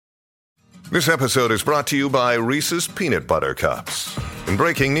This episode is brought to you by Reese's Peanut Butter Cups. In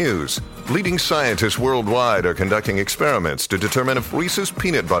breaking news, leading scientists worldwide are conducting experiments to determine if Reese's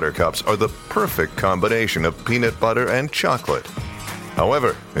Peanut Butter Cups are the perfect combination of peanut butter and chocolate.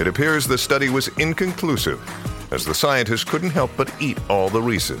 However, it appears the study was inconclusive, as the scientists couldn't help but eat all the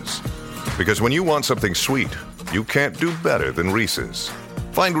Reese's. Because when you want something sweet, you can't do better than Reese's.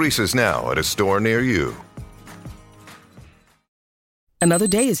 Find Reese's now at a store near you. Another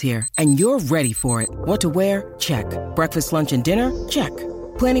day is here, and you're ready for it. What to wear? Check. Breakfast, lunch, and dinner? Check.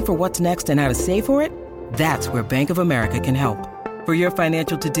 Planning for what's next and how to save for it? That's where Bank of America can help. For your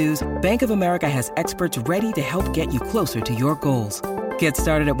financial to-dos, Bank of America has experts ready to help get you closer to your goals. Get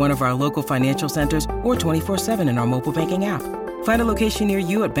started at one of our local financial centers or 24/7 in our mobile banking app. Find a location near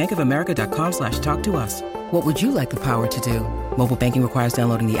you at bankofamerica.com/talktous. What would you like the power to do? Mobile banking requires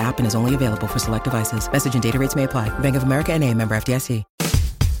downloading the app and is only available for select devices. Message and data rates may apply. Bank of America N.A., member FDIC.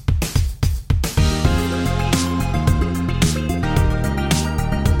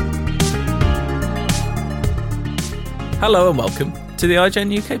 Hello and welcome to the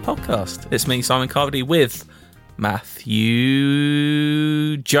IGN UK podcast. It's me, Simon Carvedy, with Matthew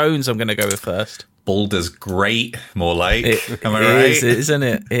Jones. I'm going to go with first. Baldur's great, more like. Am I right? It is, isn't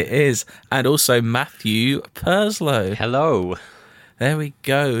it? It is. And also Matthew Purslow. Hello. There we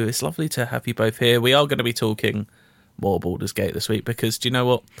go. It's lovely to have you both here. We are going to be talking more Baldur's Gate this week because, do you know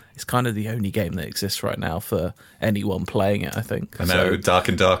what? It's kind of the only game that exists right now for anyone playing it, I think. I know, Dark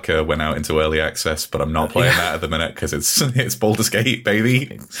and Darker went out into early access, but I'm not playing that at the minute because it's Baldur's Gate, baby.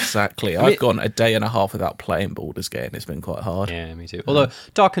 Exactly. I've gone a day and a half without playing Baldur's Gate and it's been quite hard. Yeah, me too. Although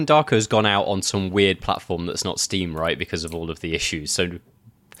Dark and Darker has gone out on some weird platform that's not Steam, right, because of all of the issues. So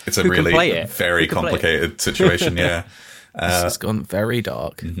it's a really very complicated situation, yeah. It's gone very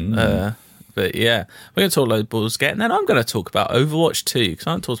dark. Mm-hmm. But yeah, we're going to talk about Baldur's Gate, and then I'm going to talk about Overwatch 2, because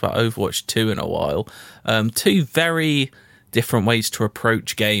I haven't talked about Overwatch 2 in a while. Two very different ways to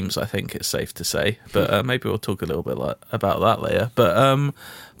approach games, I think it's safe to say. But maybe we'll talk a little bit about that later. But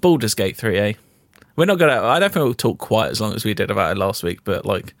Baldur's Gate 3, we're not going to... I don't think we'll talk quite as long as we did about it last week, but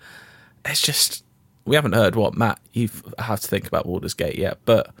like, it's just... We haven't heard what, Matt, you have to think about Baldur's Gate yet,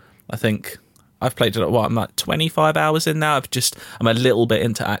 but I think... I've played it, I'm like 25 hours in now. I'm a little bit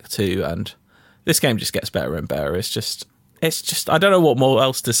into Act 2, and this game just gets better and better. It's just I don't know what more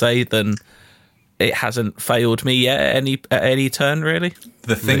else to say than it hasn't failed me yet at any turn, really.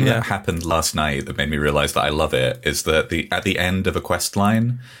 The thing that happened last night that made me realise that I love it is that at the end of a quest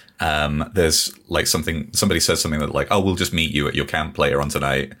line, there's like somebody says something that like, oh, we'll just meet you at your camp later on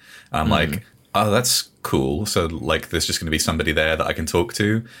tonight. And I'm like, oh, that's cool. So like there's just going to be somebody there that I can talk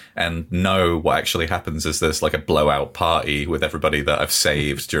to. And no, what actually happens is there's like a blowout party with everybody that I've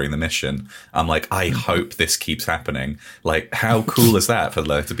saved during the mission. I'm like, I hope this keeps happening. Like, how cool is that for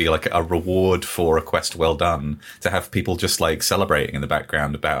there to be like a reward for a quest well done, to have people just like celebrating in the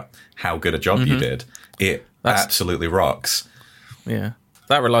background about how good a job you did. That's absolutely rocks. Yeah.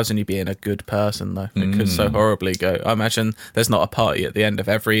 That relies on you being a good person, though. It could so horribly go. I imagine there's not a party at the end of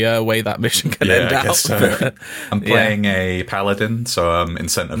every way that mission can end out. So. I'm playing a paladin, so I'm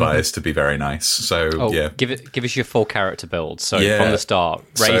incentivized to be very nice. So give us your full character build. So from the start,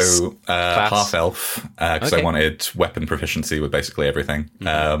 race, so half elf, because I wanted weapon proficiency with basically everything.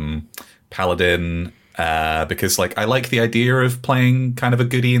 Paladin. Because like I like the idea of playing kind of a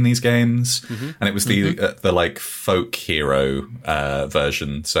goodie in these games, and it was the like folk hero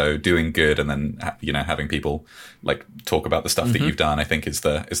version. So doing good and then having people like talk about the stuff that you've done, I think is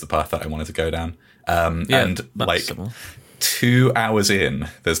the path that I wanted to go down. And like similar. 2 hours in,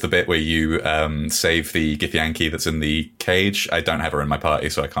 there's the bit where you save the Githyanki that's in the cage. I don't have her in my party,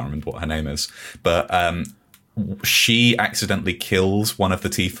 so I can't remember what her name is, but she accidentally kills one of the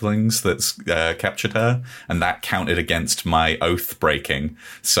tieflings that's captured her, and that counted against my oath breaking.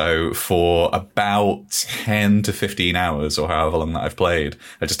 So for about 10 to 15 hours, or however long that I've played,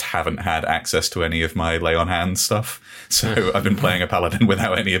 I just haven't had access to any of my lay on hands stuff. So I've been playing a paladin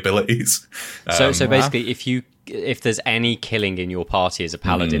without any abilities. So basically, if there's any killing in your party as a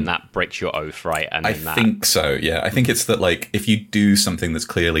paladin, that breaks your oath, right? And I think so, yeah. I think it's that, like, if you do something that's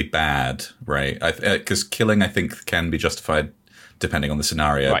clearly bad, right? Because killing, I think, can be justified depending on the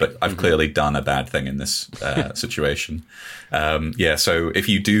scenario, right. But I've clearly done a bad thing in this situation. So if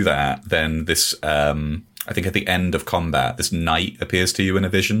you do that, then this... I think at the end of combat, this knight appears to you in a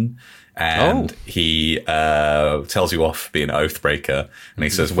vision, and he tells you off being an oathbreaker, and he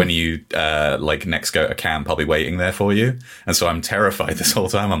says, when you next go to camp, I'll be waiting there for you. And so I'm terrified this whole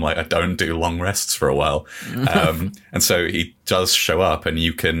time. I'm like, I don't do long rests for a while. And so he does show up, and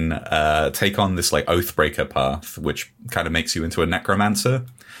you can take on this like oathbreaker path, which kind of makes you into a necromancer.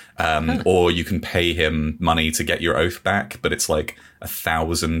 Or you can pay him money to get your oath back, but it's like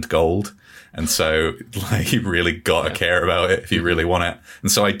 1,000 gold. And so, like, you really got to care about it if you really want it. And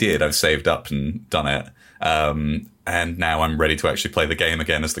so I did. I've saved up and done it. And now I'm ready to actually play the game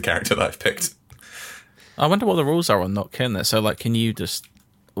again as the character that I've picked. I wonder what the rules are on not killing it. So, like, can you just...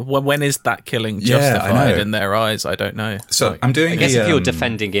 When is that killing justified in their eyes? I don't know. So I'm doing. I guess if you're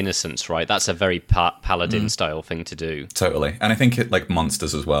defending innocence, right? That's a very paladin style thing to do. Totally, and I think it like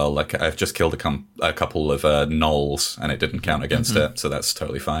monsters as well. Like I've just killed a couple of gnolls, and it didn't count against it, so that's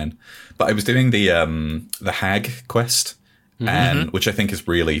totally fine. But I was doing the hag quest, and which I think is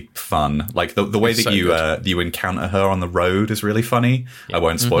really fun. Like the way that you encounter her on the road is really funny. I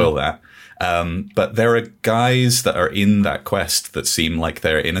won't spoil that. But there are guys that are in that quest that seem like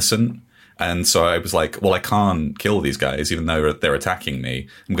they're innocent. And so I was like, well, I can't kill these guys, even though they're attacking me.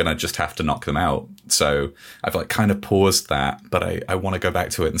 I'm going to just have to knock them out. So I've like kind of paused that, but I want to go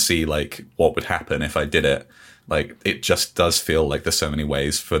back to it and see like what would happen if I did it. Like it just does feel like there's so many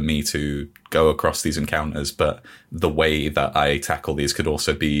ways for me to go across these encounters, but the way that I tackle these could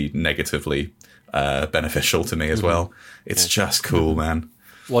also be negatively beneficial to me as well. It's just cool, man.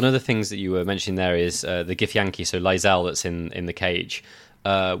 One of the things that you were mentioning there is the Githyanki, so Lysel that's in the cage.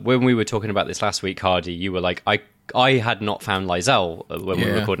 When we were talking about this last week, Hardy, you were like, I had not found Lysel when we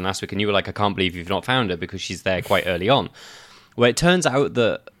were recording last week, and you were like, I can't believe you've not found her because she's there quite early on. Well, it turns out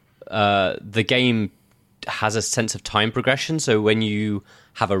that the game has a sense of time progression, so when you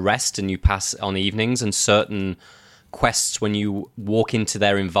have a rest and you pass on evenings and certain quests, when you walk into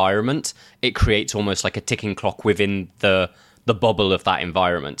their environment, it creates almost like a ticking clock within the bubble of that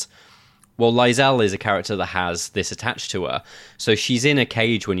environment. Well, Lysel is a character that has this attached to her. So she's in a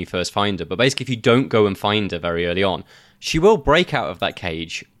cage when you first find her. But basically, if you don't go and find her very early on, she will break out of that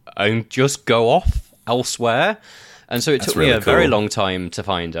cage and just go off elsewhere. And so it took me a very long time to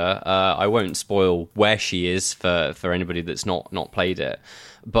find her. I won't spoil where she is for anybody that's not played it.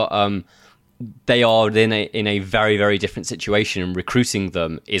 But they are in a very, very different situation, and recruiting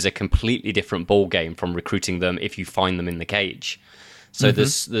them is a completely different ball game from recruiting them if you find them in the cage. So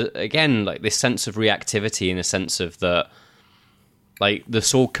there's again like this sense of reactivity, in a sense of that, like the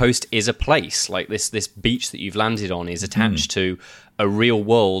Sword Coast is a place, like this beach that you've landed on is attached to a real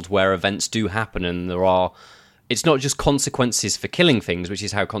world where events do happen, and it's not just consequences for killing things, which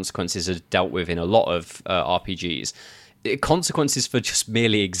is how consequences are dealt with in a lot of RPGs. Consequences for just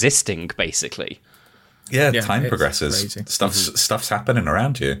merely existing, basically. Yeah, time progresses. Stuff's happening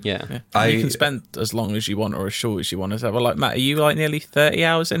around you. Yeah. You can spend as long as you want or as short as you want. Well, like Matt, are you like nearly 30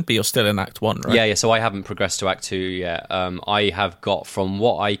 hours in? But you're still in Act 1, right? Yeah. So I haven't progressed to Act 2 yet. I have got, from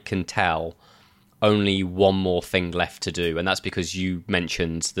what I can tell, only one more thing left to do, and that's because you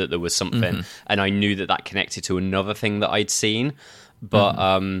mentioned that there was something, and I knew that connected to another thing that I'd seen. But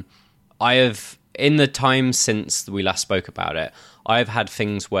I have, in the time since we last spoke about it, I've had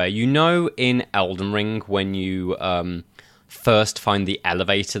things where, in Elden Ring, when you first find the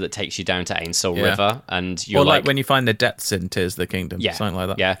elevator that takes you down to Ainsel River, and you're like when you find the depths in Tears of the Kingdom, something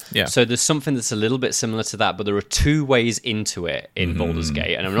like that. Yeah. So there's something that's a little bit similar to that, but there are two ways into it in Baldur's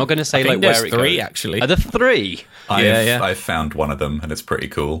Gate, and I'm not going to say like where it goes. Three, actually. Are there three? I've found one of them, and it's pretty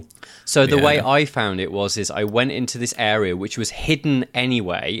cool. So the way I found it is I went into this area which was hidden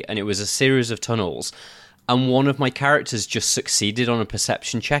anyway, and it was a series of tunnels. And one of my characters just succeeded on a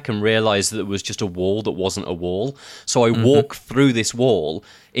perception check and realised that it was just a wall that wasn't a wall. So I walk through this wall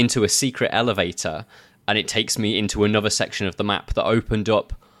into a secret elevator, and it takes me into another section of the map that opened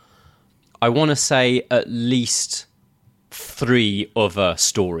up, I want to say, at least 3 other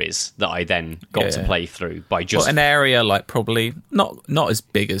stories that I then got to play through by just... an area like probably not as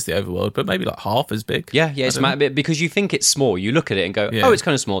big as the overworld, but maybe like half as big. Yeah, it's because you think it's small. You look at it and go, oh, it's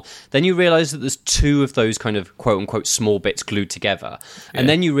kind of small. Then you realise that there's 2 of those kind of quote-unquote small bits glued together. And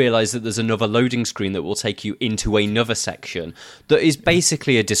then you realise that there's another loading screen that will take you into another section that is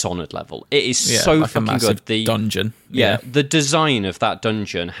basically a Dishonored level. It is so like fucking a massive good. Dungeon. The design of that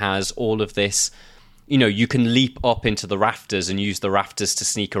dungeon has all of this... you can leap up into the rafters and use the rafters to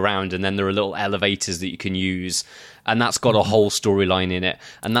sneak around, and then there are little elevators that you can use, and that's got a whole storyline in it,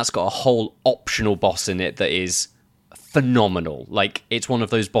 and that's got a whole optional boss in it that is phenomenal. Like, it's one of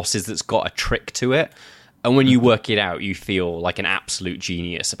those bosses that's got a trick to it, and when you work it out, you feel like an absolute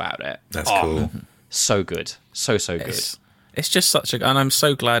genius about it. That's cool. So good. So good. it's just such a, and I'm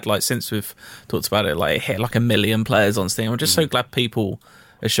so glad, like, since we've talked about it, like, it hit like 1 million players on Steam. I'm just so glad people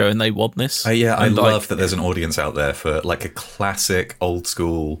are showing they want this. Yeah, I And, love that there's an audience out there for like a classic old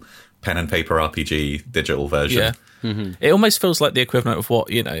school pen and paper RPG digital version. Yeah. It almost feels like the equivalent of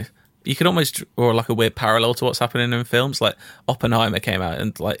what, you know, you could almost draw like a weird parallel to what's happening in films. Like Oppenheimer came out,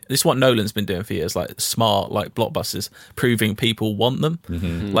 and like this is what Nolan's been doing for years, like smart, like blockbusters, proving people want them.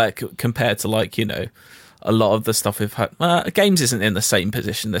 Like compared to, like, you know, a lot of the stuff we've had. Games isn't in the same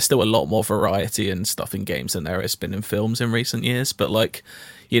position. There's still a lot more variety and stuff in games than there has been in films in recent years. But, like,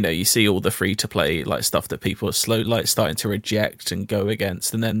 you know, you see all the free to play like stuff that people are starting to reject and go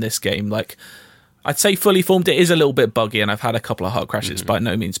against, and then this game, like, I'd say fully formed, it is a little bit buggy, and I've had a couple of hard crashes. By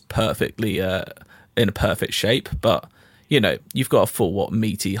no means perfectly in a perfect shape, but, you know, you've got a full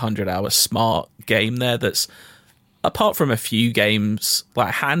meaty 100-hour smart game there that's, apart from a few games, like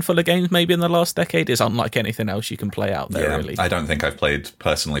a handful of games maybe in the last decade, is unlike anything else you can play out there, really. I don't think I've played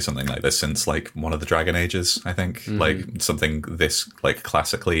personally something like this since like one of the Dragon Ages, I think. Like something this like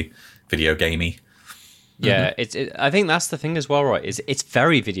classically video gamey. Yeah, I think that's the thing as well, right? Is it's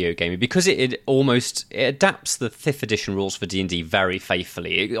very video gamey because it adapts the 5th edition rules for D&D very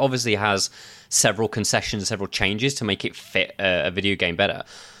faithfully. It obviously has several concessions, several changes to make it fit a video game better.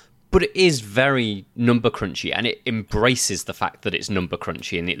 But it is very number crunchy, and it embraces the fact that it's number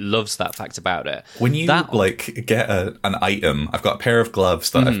crunchy, and it loves that fact about it. When you like get an item, I've got a pair of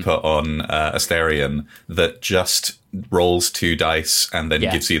gloves that I've put on Asterion that just rolls 2 dice and then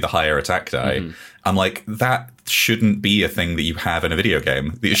gives you the higher attack die. I'm like, that shouldn't be a thing that you have in a video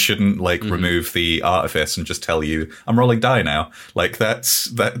game. You shouldn't like remove the artifice and just tell you, I'm rolling die now. Like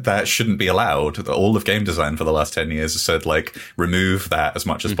that shouldn't be allowed. All of game design for the last 10 years has said, like, remove that as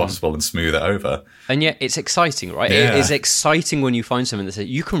much as possible and smooth it over. And yet it's exciting, right? Yeah. It is exciting when you find something that says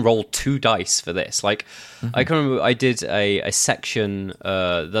you can roll 2 dice for this. Like, I can remember I did a section,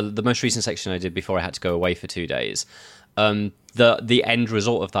 the most recent section I did before I had to go away for 2 days. The end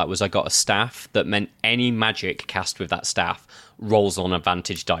result of that was I got a staff that meant any magic cast with that staff rolls on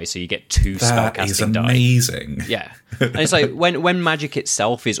advantage die, so you get 2 spellcasting die. That is amazing. Yeah, and it's like when magic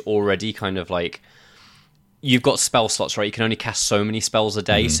itself is already kind of like, you've got spell slots, right? You can only cast so many spells a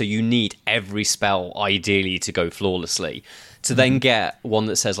day, so you need every spell ideally to go flawlessly. To then get one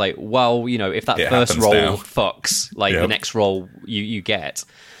that says, like, well, you know, if that first roll fucks, like the next roll you get.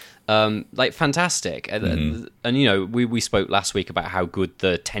 Like, fantastic. And you know, we spoke last week about how good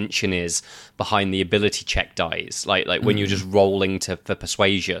the tension is behind the ability check dice, like when you're just rolling for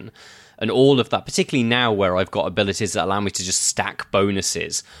persuasion and all of that, particularly now where I've got abilities that allow me to just stack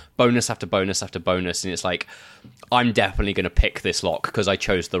bonuses, bonus after bonus after bonus, and it's like, I'm definitely going to pick this lock because I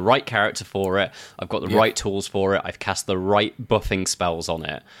chose the right character for it, I've got the right tools for it, I've cast the right buffing spells on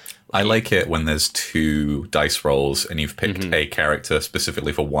it. I like it when there's 2 dice rolls and you've picked a character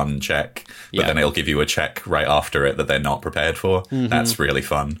specifically for one check, but then it'll give you a check right after it that they're not prepared for. That's really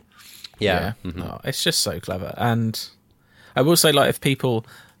fun. Yeah. Oh, it's just so clever. And I will say, like, if people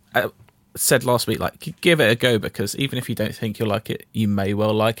said last week, like, give it a go, because even if you don't think you'll like it, you may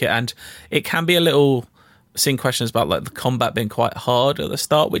well like it. And it can be a little... Seeing questions about, like, the combat being quite hard at the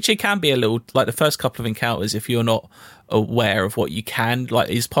start, which it can be a little, like, the first couple of encounters, if you're not aware of what you can, like,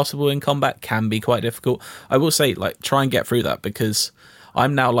 is possible in combat, can be quite difficult. I will say, like, try and get through that, because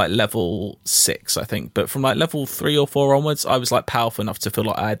I'm now, like, level 6, I think, but from, like, level 3 or 4 onwards, I was, like, powerful enough to feel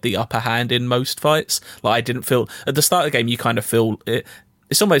like I had the upper hand in most fights. Like, I didn't feel, at the start of the game, you kind of feel it.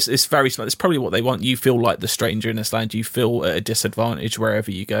 It's very smart. It's probably what they want. You feel like the stranger in this land. You feel at a disadvantage wherever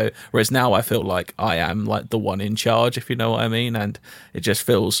you go. Whereas now I feel like I am, like, the one in charge, if you know what I mean. And it just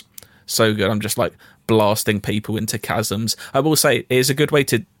feels so good. I'm just, like, blasting people into chasms. I will say it is a good way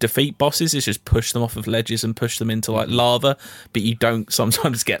to defeat bosses, is just push them off of ledges and push them into, like, lava. But you don't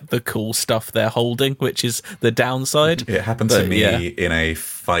sometimes get the cool stuff they're holding, which is the downside. It happened to me in a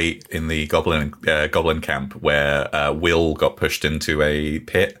fight in the goblin camp where Will got pushed into a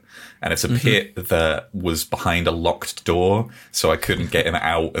pit. And it's a pit that was behind a locked door, so I couldn't get him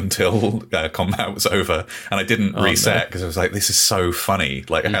out until combat was over. And I didn't reset because I was like, this is so funny.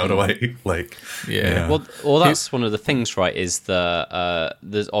 Like, how do I, like... Yeah. Well, that's one of the things, right, is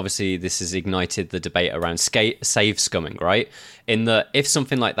there's obviously this has ignited the debate around save scumming, right? In that, if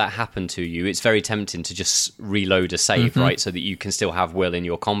something like that happened to you, it's very tempting to just reload a save, right? So that you can still have Will in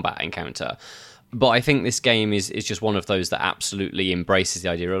your combat encounter. But I think this game is just one of those that absolutely embraces the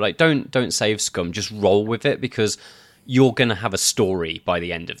idea of, like, don't save scum, just roll with it, because you're going to have a story by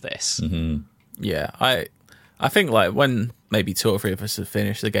the end of this. Yeah, I think, like, when maybe 2 or 3 of us have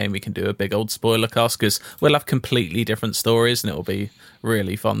finished the game, we can do a big old spoiler cast, because we'll have completely different stories, and it'll be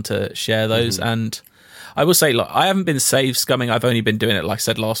really fun to share those. And I will say, like, I haven't been save scumming. I've only been doing it, like I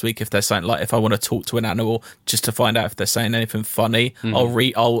said last week, if they're saying, like, if I want to talk to an animal just to find out if they're saying anything funny,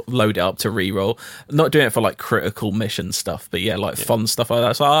 I'll load it up to reroll. Not doing it for like critical mission stuff, but fun stuff like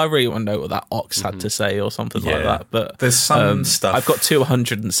that. So I really want to know what that ox had to say or something like that. But there's some stuff. I've got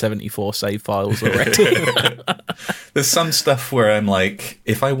 274 save files already. There's some stuff where I'm like,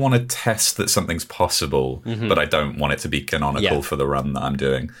 if I want to test that something's possible, but I don't want it to be canonical for the run that I'm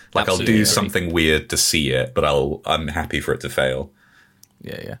doing, like Absolutely. I'll do something weird to see it, but I'm happy for it to fail.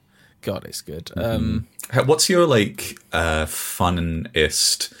 Yeah. God, it's good. What's your like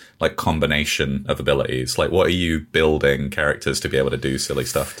funnest like combination of abilities? Like, what are you building characters to be able to do silly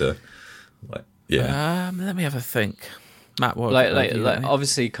stuff to? Like, let me have a think. Matt, what like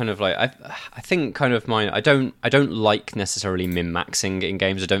obviously kind of like I think kind of mine. I don't like necessarily min-maxing in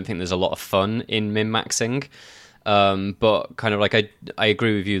games. I don't think there's a lot of fun in min-maxing. But kind of like I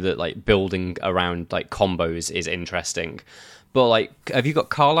agree with you that like building around like combos is interesting. But like, have you got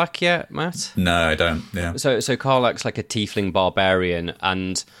Karlach yet, Matt? No, I don't. Yeah. So Karlach's like a tiefling barbarian,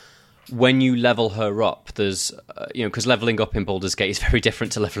 and when you level her up, there's because leveling up in Baldur's Gate is very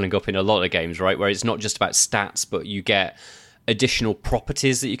different to leveling up in a lot of games, right? Where it's not just about stats, but you get additional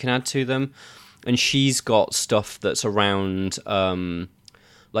properties that you can add to them. And she's got stuff that's around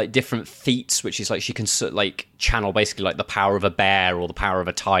like different feats, which is like she can like channel basically like the power of a bear or the power of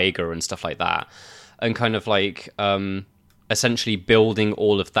a tiger and stuff like that, and kind of like essentially building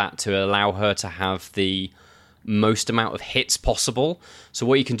all of that to allow her to have the most amount of hits possible. So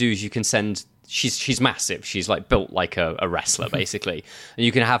what you can do is you can send she's massive, she's like built like a wrestler basically, and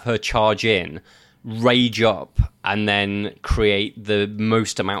you can have her charge in, rage up, and then create the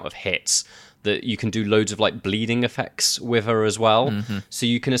most amount of hits that you can do loads of like bleeding effects with her as well. So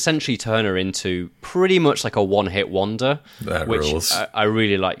you can essentially turn her into pretty much like a one-hit wonder. That which rules. I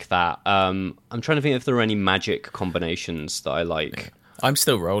really like that. I'm trying to think if there are any magic combinations that I like. Yeah. I'm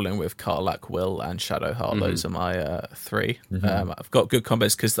still rolling with Karlach, Will, and Shadowheart. Those are my three. I've got good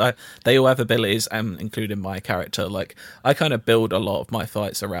combos because they all have abilities, including my character. Like, I kind of build a lot of my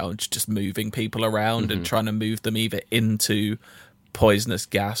fights around just moving people around and trying to move them either into poisonous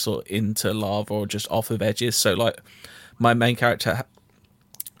gas or into lava or just off of edges. So, like, my main character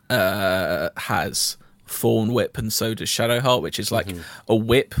has Thorn Whip, and so does Shadowheart, which is like a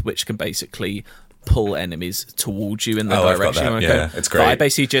whip which can basically pull enemies towards you in the direction you want to go. It's great. But I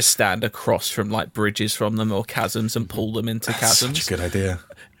basically just stand across from like bridges from them or chasms and pull them into chasms. Such a good idea.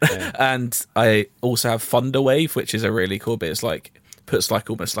 And I also have Thunder Wave, which is a really cool bit. It's like puts like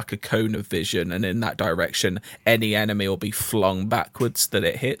almost like a cone of vision, and in that direction any enemy will be flung backwards that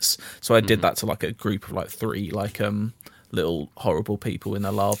it hits. So I did that to like a group of like 3 like little horrible people in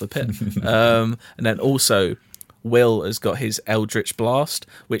a lava pit. And then also Will has got his Eldritch Blast,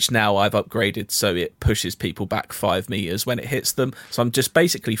 which now I've upgraded so it pushes people back 5 meters when it hits them. So I'm just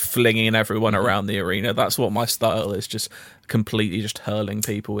basically flinging everyone around the arena. That's what my style is, just completely just hurling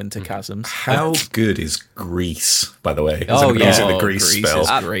people into chasms. How good is Grease, by the way? Oh, yeah. Using the Grease spell.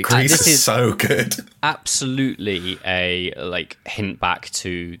 Is great. Grease This is is so good. Absolutely a like hint back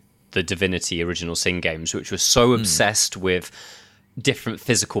to the Divinity original Sin games, which was so obsessed with different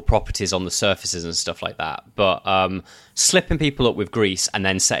physical properties on the surfaces and stuff like that. But slipping people up with grease and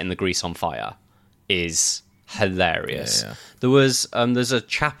then setting the grease on fire is hilarious. Yeah. There's a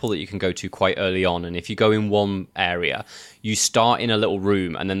chapel that you can go to quite early on, and if you go in one area, you start in a little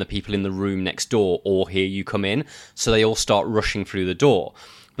room, and then the people in the room next door all hear you come in, so they all start rushing through the door.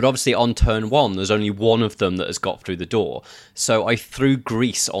 But obviously on turn 1, there's only one of them that has got through the door. So I threw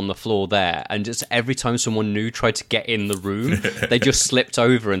grease on the floor there, and just every time someone new tried to get in the room, they just slipped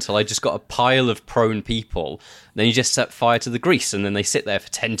over until I just got a pile of prone people. Then you just set fire to the grease, and then they sit there for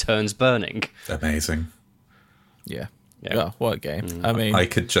 10 turns burning. Amazing. Yeah. Oh, what a game. I mean, I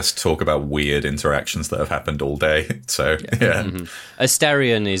could just talk about weird interactions that have happened all day. So, yeah.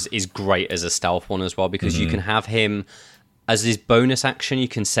 Asterion is great as a stealth one as well, because you can have him as his bonus action. You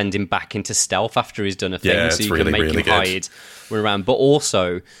can send him back into stealth after he's done a thing, so you can make him hide, run around. But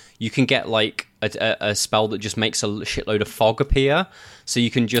also, you can get like a spell that just makes a shitload of fog appear, so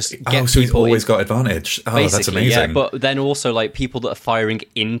you can just get. Oh, so he's always got advantage. Oh, that's amazing. Yeah, but then also, like, people that are firing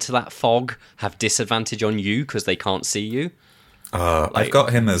into that fog have disadvantage on you because they can't see you. I've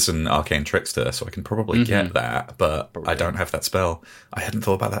got him as an arcane trickster, so I can probably get that, but I don't have that spell. I hadn't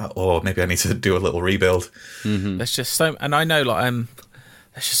thought about that, or maybe I need to do a little rebuild. There's just so, and I know like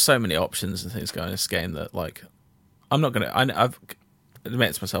there's just so many options and things going in this game that like I'm not gonna. I've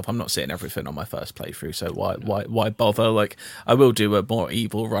admit to myself, I'm not seeing everything on my first playthrough, so why bother? Like, I will do a more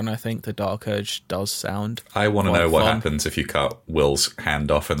evil run. I think the Dark Urge does sound. I want to know fun. what happens if you cut Will's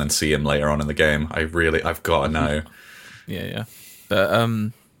hand off and then see him later on in the game. I've got to know. Yeah.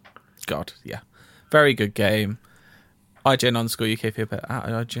 But God, yeah, very good game. IGN_UK at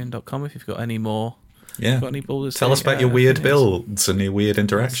IGN.com if you've got any more. Yeah. Got any Baldur's Tell us about your weird builds and your weird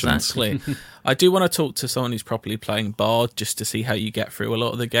interactions. Exactly. I do want to talk to someone who's properly playing Bard just to see how you get through a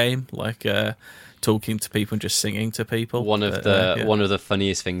lot of the game, like talking to people and just singing to people. One of the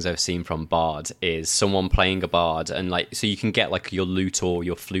funniest things I've seen from Bard is someone playing a Bard, and like, so you can get like your lute or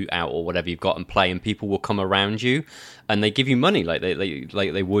your flute out or whatever you've got and play, and people will come around you and they give you money like they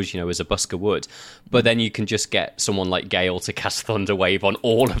would, as a busker would. But then you can just get someone like Gale to cast Thunderwave on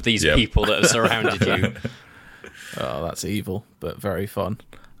all of these people that have surrounded you. Oh, that's evil, but very fun.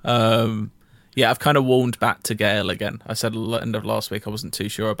 Yeah, I've kind of warmed back to Gale again. I said at the end of last week I wasn't too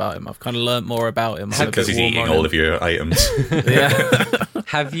sure about him. I've kind of learnt more about him. Because he's eating all of your items. Yeah.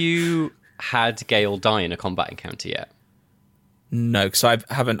 Have you had Gale die in a combat encounter yet? No, because I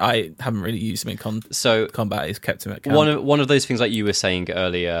haven't really used him in combat. He's kept him at camp. One of those things, like you were saying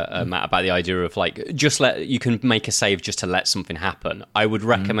earlier, Matt, about the idea of like you can make a save just to let something happen. I would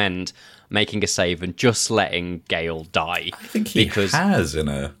recommend making a save and just letting Gale die. I think he has in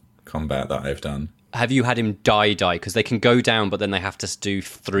a combat that I've done. Have you had him die? Because they can go down, but then they have to do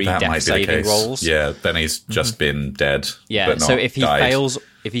 3 death saving rolls. Yeah, then he's just been dead. Yeah, but not so if he died.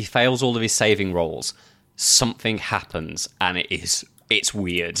 fails all of his saving rolls, something happens, and it's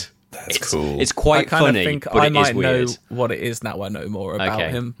weird. That's cool. It's quite funny, but I it might is weird. know what it is now. I know more about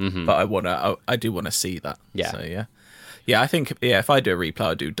him, but I do want to see that. Yeah. So yeah. I think if I do a replay,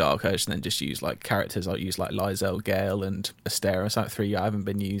 I'll do Dark Urge and then just use like characters. I'll use like Lysel, Gale, and Astera. It's like 3 I haven't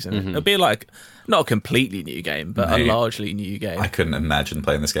been using. It'll be like not a completely new game, but a largely new game. I couldn't imagine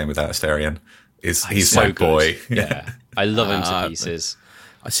playing this game without Asterion. He's so my good. boy. Yeah, I love him to pieces.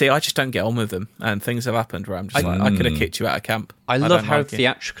 I just don't get on with him, and things have happened where I'm just like, I could have kicked you out of camp. I love how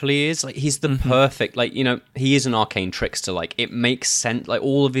theatrical he is. Like, he's the perfect, like, he is an arcane trickster. Like, it makes sense. Like,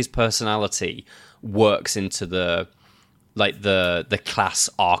 all of his personality works into the class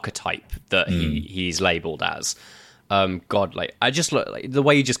archetype that he's labeled as. God, like, I just look like the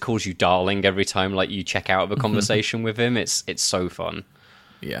way he just calls you darling every time like you check out of a conversation with him. It's so fun.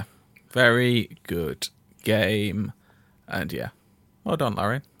 Yeah, very good game, and yeah. Well done,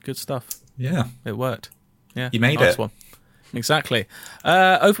 Larry. Good stuff. Yeah. It worked. Yeah. You made nice it. One. Exactly.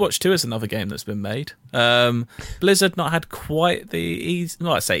 Overwatch 2 is another game that's been made. Blizzard not had quite the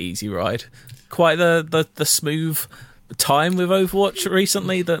easy ride, quite the smooth time with Overwatch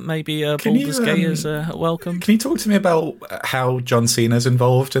recently that maybe Baldur's Gate is welcome. Can you talk to me about how John Cena's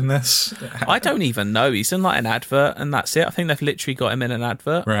involved in this? I don't even know. He's in like an advert and that's it. I think they've literally got him in an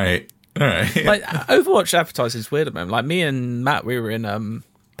advert. Right. All right. Like Overwatch advertising is weird at the moment. Like me and Matt, we were in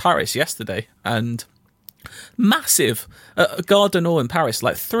Paris yesterday, and massive Gare du Nord in Paris,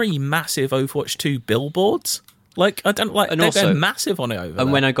 like 3 massive Overwatch 2 billboards. Like I don't like, and they're massive on it over there.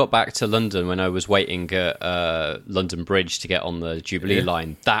 And when I got back to London, when I was waiting at London Bridge to get on the Jubilee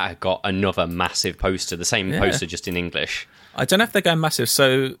line, that got another massive poster, the same poster just in English. I don't know if they're going massive.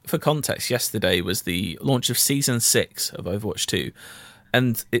 So for context, yesterday was the launch of Season 6 of Overwatch 2.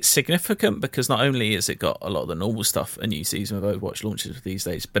 And it's significant because not only has it got a lot of the normal stuff a new season of Overwatch launches these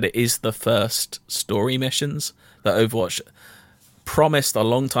days, but it is the first story missions that Overwatch promised a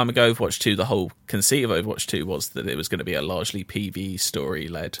long time ago. Overwatch 2, the whole conceit of Overwatch 2 was that it was going to be a largely PvE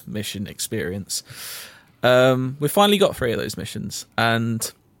story-led mission experience. We finally got 3 of those missions, and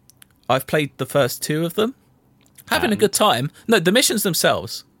I've played the first 2 of them. Having a good time. No, the missions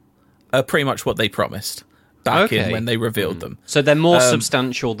themselves are pretty much what they promised back in when they revealed them. So they're more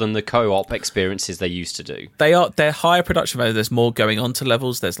substantial than the co-op experiences they used to do. They're higher production value. There's more going on to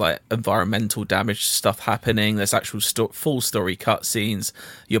levels. There's like environmental damage stuff happening. There's actual full story cutscenes.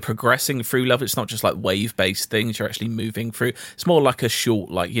 You're progressing through levels. It's not just like wave-based things. You're actually moving through. It's more like a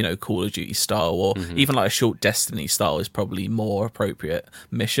short, like, Call of Duty style, or even like a short Destiny style is probably more appropriate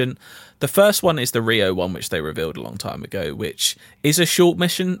mission. The first one is the Rio one, which they revealed a long time ago, which is a short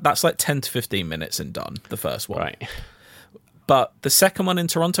mission. That's like 10 to 15 minutes and done, the first one. Right. But the second one in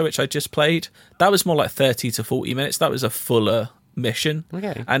Toronto, which I just played, that was more like 30 to 40 minutes. That was a fuller mission.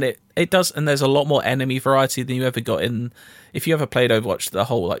 Okay. And it does, and there's a lot more enemy variety than you ever got in. If you ever played Overwatch, the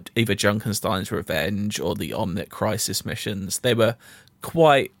whole, like, either Junkenstein's Revenge or the Omnic Crisis missions, they were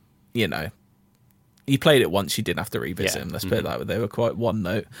quite, you played it once, you didn't have to revisit them. Let's put it that way. They were quite one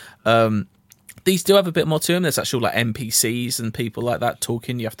note. These do have a bit more to them. There's actual like NPCs and people like that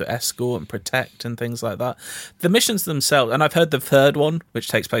talking. You have to escort and protect and things like that. The missions themselves, and I've heard the third one, which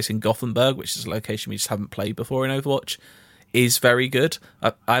takes place in Gothenburg, which is a location we just haven't played before in Overwatch, is very good.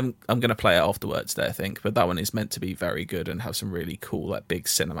 I'm going to play it afterwards there, I think, but that one is meant to be very good and have some really cool like big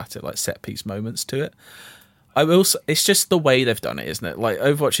cinematic like set piece moments to it. It's just the way they've done it, isn't it? Like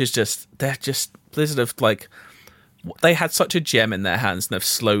Overwatch is just Blizzard have like. They had such a gem in their hands and they've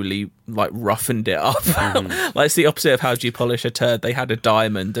slowly like roughened it up. Like it's the opposite of how do you polish a turd. They had a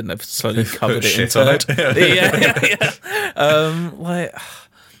diamond and they've slowly covered it in turd. Like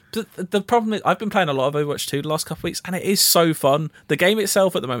the problem is I've been playing a lot of Overwatch 2 the last couple of weeks and it is so fun. The game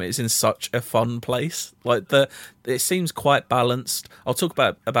itself at the moment is in such a fun place. Like it seems quite balanced. I'll talk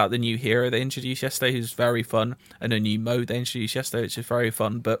about the new hero they introduced yesterday, who's very fun, and a new mode they introduced yesterday, which is very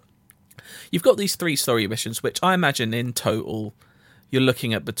fun. But you've got these 3 story missions, which I imagine in total you're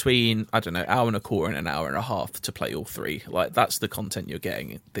looking at between, I don't know, hour and a quarter and an hour and a half to play all 3. Like that's the content you're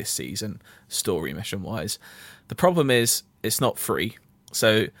getting this season, story mission wise. The problem is it's not free.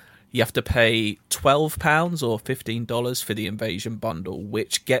 So you have to pay £12 or $15 for the Invasion bundle,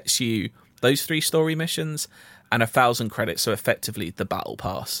 which gets you those 3 story missions and 1,000 credits. So effectively the battle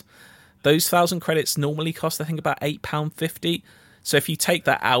pass. Those 1,000 credits normally cost, I think, about £8.50. So if you take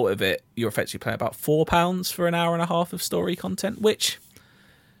that out of it, you're effectively paying about £4 for an hour and a half of story content, which,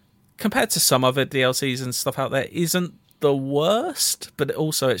 compared to some other DLCs and stuff out there, isn't the worst. But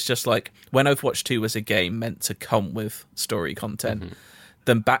also, it's just like when Overwatch 2 was a game meant to come with story content,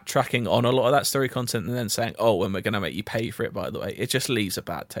 then backtracking on a lot of that story content and then saying, oh, and we're going to make you pay for it, by the way, it just leaves a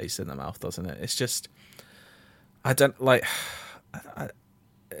bad taste in the mouth, doesn't it? It's just, it's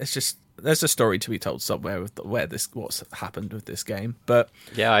just, there's a story to be told somewhere with what's happened with this game. But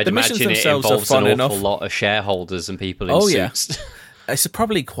yeah, I'd the missions imagine it themselves involves are fun an awful enough. lot of shareholders and people in suits. Yeah. It's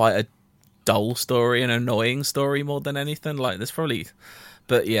probably quite a dull story, an annoying story more than anything. Like there's probably,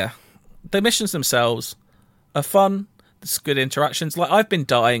 but yeah, the missions themselves are fun. There's good interactions. Like I've been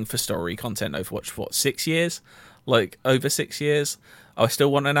dying for story content Overwatch 6 years, like over 6 years. I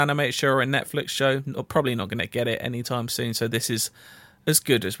still want an animated show or a Netflix show. Probably not going to get it anytime soon. So this is as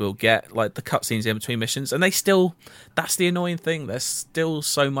good as we'll get, like the cutscenes in between missions, and that's the annoying thing, there's still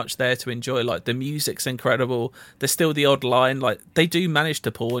so much there to enjoy. Like the music's incredible, there's still the odd line, like they do manage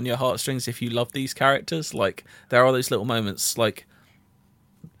to pull on your heartstrings if you love these characters. Like there are those little moments, like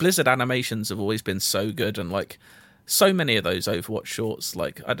Blizzard animations have always been so good, and like so many of those Overwatch shorts,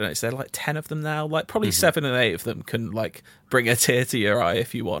 like I don't know, is there like 10 of them now? Like probably 7 or 8 of them can like bring a tear to your eye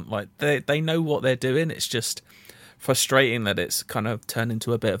if you want. Like they know what they're doing. It's just frustrating that it's kind of turned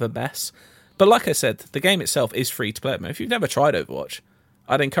into a bit of a mess. But like I said, the game itself is free to play at the moment. If you've never tried Overwatch,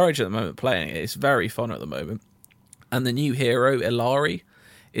 I'd encourage at the moment playing it. It's very fun at the moment. And the new hero, Ilari,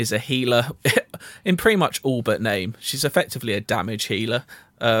 is a healer in pretty much all but name. She's effectively a damage healer.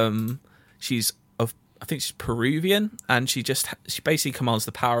 I think she's Peruvian, and she basically commands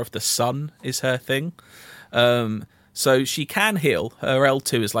the power of the sun is her thing. So she can heal. Her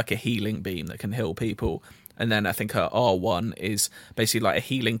L2 is like a healing beam that can heal people. And then I think her R1 is basically like a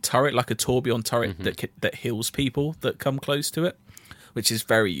healing turret, like a tourbillon turret that heals people that come close to it, which is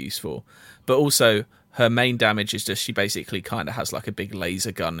very useful. But also her main damage is just she basically kind of has like a big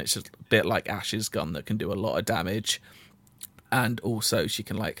laser gun. It's just a bit like Ash's gun that can do a lot of damage. And also she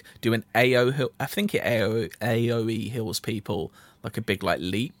can like do an AO, I think it AOE heals people, like a big like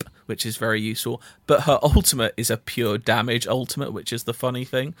leap, which is very useful. But her ultimate is a pure damage ultimate, which is the funny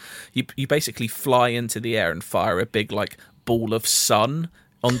thing. You basically fly into the air and fire a big like ball of sun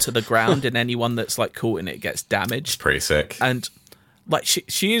onto the ground, and anyone that's like caught in it gets damaged. It's pretty sick. And like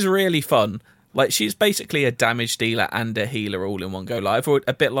she is really fun. Like she's basically a damage dealer and a healer all in one go. Like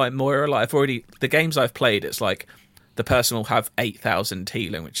a bit like Moira. Like the games I've played, it's like the person will have 8,000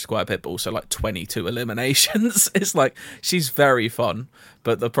 healing, which is quite a bit, but also like 22 eliminations. It's like, she's very fun.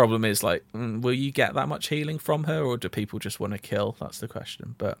 But the problem is like, will you get that much healing from her, or do people just want to kill? That's the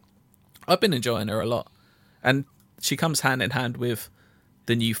question. But I've been enjoying her a lot. And she comes hand in hand with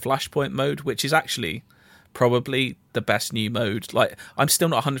the new Flashpoint mode, which is actually probably the best new mode. Like, I'm still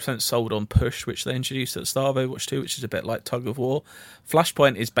not 100% sold on Push, which they introduced at the start of Overwatch 2, which is a bit like Tug of War.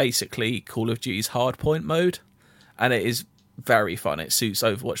 Flashpoint is basically Call of Duty's Hardpoint mode, and it is very fun. It suits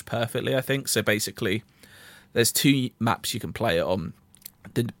Overwatch perfectly, I think. So basically, there's 2 maps you can play it on.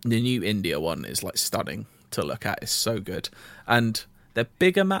 The new India one is like stunning to look at. It's so good. And they're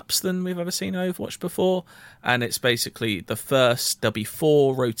bigger maps than we've ever seen in Overwatch before. And it's basically there'll be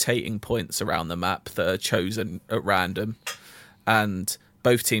 4 rotating points around the map that are chosen at random. And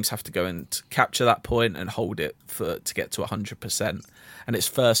both teams have to go and capture that point and hold it to get to 100%. And it's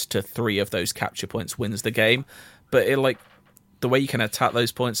first to 3 of those capture points wins the game. But it like the way you can attack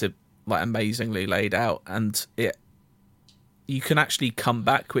those points are like amazingly laid out, and you can actually come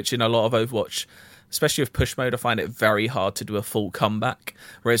back, which in a lot of Overwatch, especially with push mode, I find it very hard to do a full comeback.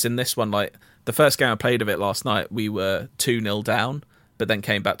 Whereas in this one, like the first game I played of it last night, we were 2-0 down, but then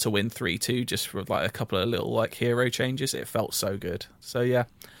came back to win 3-2 just for like a couple of little like hero changes. It felt so good. So yeah,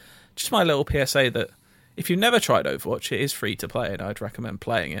 just my little PSA that if you've never tried Overwatch, it is free to play and I'd recommend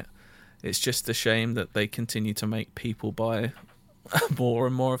playing it. It's just a shame that they continue to make people buy more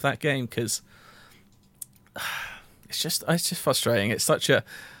and more of that game, because it's just frustrating. It's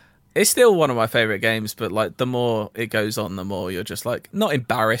still one of my favorite games, but like the more it goes on, the more you're just like not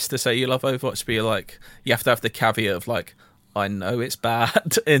embarrassed to say you love Overwatch, but you're like, you have to have the caveat of like, I know it's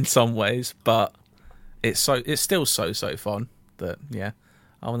bad in some ways, but it's still so fun that yeah,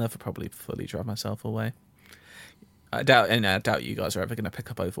 I'll never probably fully drive myself away. I doubt you guys are ever going to pick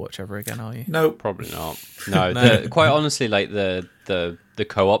up Overwatch ever again, are you? No, probably not. No, quite honestly, like the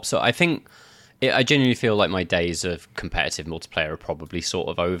co-op. So I think I genuinely feel like my days of competitive multiplayer are probably sort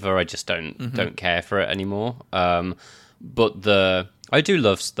of over. I just don't care for it anymore. But I do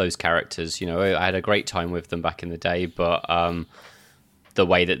love those characters. You know, I had a great time with them back in the day. But the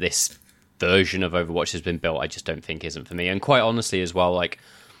way that this version of Overwatch has been built, I just don't think isn't for me. And quite honestly, as well, like,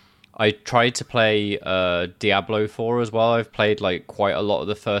 I tried to play Diablo 4 as well. I've played like quite a lot of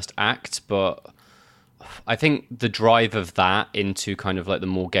the first act, but I think the drive of that into kind of like the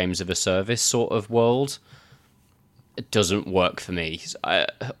more games of a service sort of world, it doesn't work for me.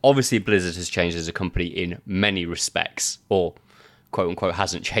 Obviously, Blizzard has changed as a company in many respects, or quote unquote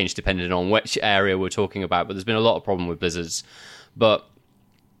hasn't changed depending on which area we're talking about, but there's been a lot of problem with Blizzard's. But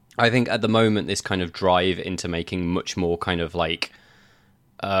I think at the moment, this kind of drive into making much more kind of like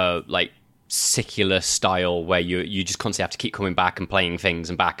secular style where you just constantly have to keep coming back and playing things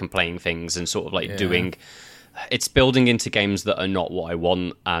and sort of like doing, it's building into games that are not what I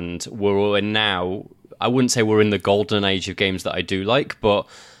want. And we're in now, I wouldn't say we're in the golden age of games that I do like, but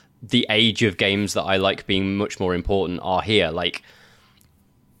the age of games that I like being much more important are here. Like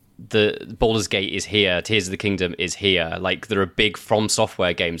the Baldur's Gate is here, Tears of the Kingdom is here. Like there are big From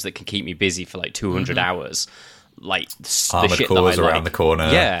Software games that can keep me busy for like 200 hours. Like Armored the shit Core that is I around like. the corner.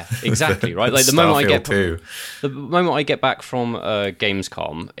 Yeah, exactly. Right. Like the moment I get back from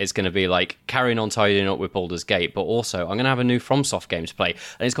Gamescom, it's going to be like carrying on tidying up with Baldur's Gate, but also I'm going to have a new FromSoft game to play,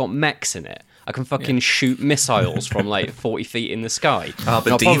 and it's got mechs in it. I can fucking shoot missiles from like 40 feet in the sky.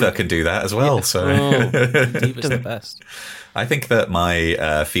 But Diva can do that as well. Yeah. So Diva's the best. I think that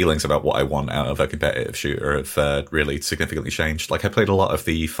my feelings about what I want out of a competitive shooter have really significantly changed. Like I played a lot of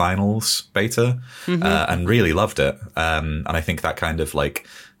the finals beta and really loved it. And I think that kind of like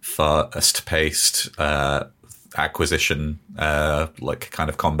fast-paced acquisition, like kind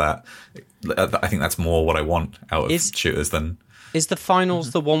of combat, I think that's more what I want out of shooters than... Is the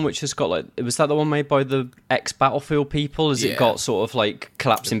finals the one which has got like, was that the one made by the ex-Battlefield people? Has it got sort of like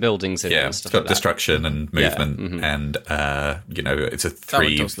collapsing buildings in it? Yeah, it's got destruction and movement and, you know, it's a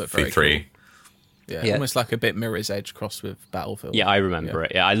 3v3. Cool. Yeah, almost like a bit Mirror's Edge crossed with Battlefield. Yeah, I remember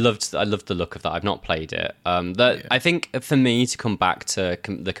it. Yeah, I loved the look of that. I've not played it. I think for me to come back to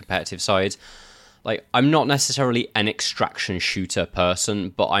the competitive side, like I'm not necessarily an extraction shooter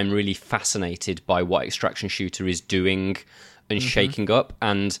person, but I'm really fascinated by what extraction shooter is doing and shaking up.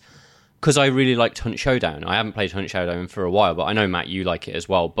 And because I really liked Hunt Showdown, I haven't played Hunt Showdown for a while, but I know, Matt, you like it as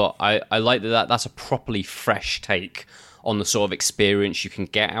well. But I like that's a properly fresh take on the sort of experience you can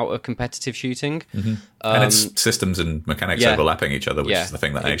get out of competitive shooting. And it's systems and mechanics overlapping each other, which is the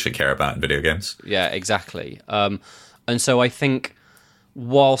thing that I actually care about in video games. Yeah, exactly. And so I think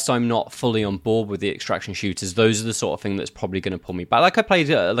whilst I'm not fully on board with the extraction shooters, those are the sort of thing that's probably going to pull me back. Like I played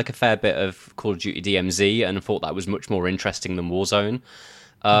like a fair bit of Call of Duty DMZ and thought that was much more interesting than Warzone.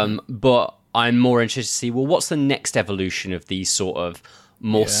 But I'm more interested to see, well, what's the next evolution of these sort of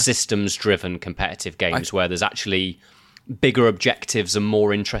more systems-driven competitive games where there's actually bigger objectives and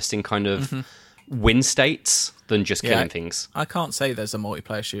more interesting kind of win states than just killing things. I can't say there's a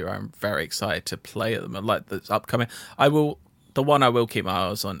multiplayer shooter I'm very excited to play at them. Like that's upcoming. The one I will keep my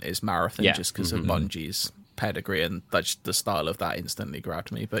eyes on is Marathon, just because of Bungie's pedigree, and that's the style of that instantly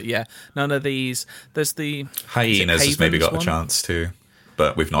grabbed me. But yeah, none of these. There's the Hyenas has maybe got a chance too,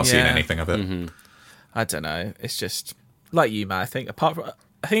 but we've not seen anything of it. I don't know. It's just like you, Matt. I think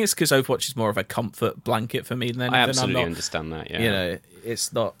I think it's because Overwatch is more of a comfort blanket for me than anything. I absolutely understand that. Yeah, you know,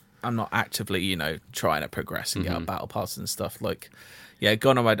 it's not. I'm not actively, trying to progress and get out battle passes and stuff. Like, Yeah,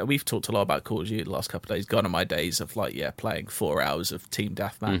 gone are my. We've talked a lot about Call of Duty the last couple of days. Gone are my days of playing 4 hours of team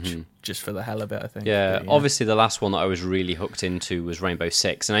deathmatch just for the hell of it. I think. Yeah, but, obviously the last one that I was really hooked into was Rainbow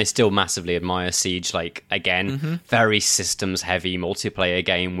Six, and I still massively admire Siege. Like again, very systems heavy multiplayer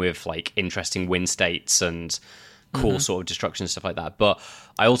game with like interesting win states and cool sort of destruction and stuff like that. But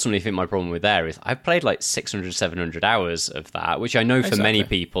I ultimately think my problem with there is I've played like 600, 700 hours of that, which I know for many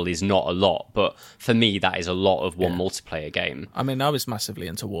people is not a lot, but for me that is a lot of one multiplayer game. I mean, I was massively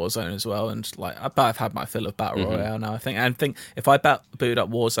into Warzone as well, and but I've had my fill of Battle Royale now, I think. And I think if I booted up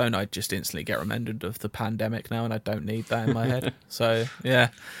Warzone, I'd just instantly get reminded of the pandemic now, and I don't need that in my head. So, yeah.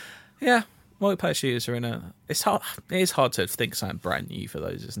 Multiplayer shooters are it is hard to think something brand new for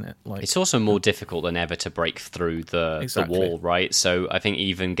those, isn't it? Like, it's also more difficult than ever to break through the wall, right? So I think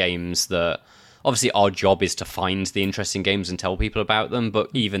even games that obviously our job is to find the interesting games and tell people about them, but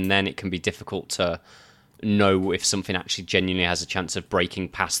even then it can be difficult to know if something actually genuinely has a chance of breaking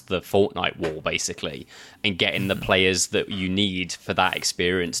past the Fortnite wall, basically, and getting the players that you need for that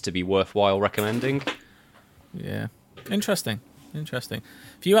experience to be worthwhile recommending. Yeah, interesting.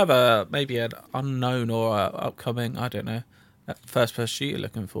 If you have maybe an unknown or upcoming, I don't know, first-person shooter you're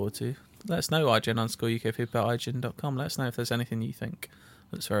looking forward to, let us know, IGN_UKPeople@IGN.com. Let us know if there's anything you think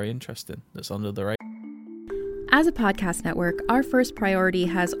that's very interesting, that's under the radar. As a podcast network, our first priority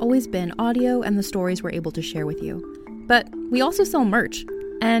has always been audio and the stories we're able to share with you. But we also sell merch,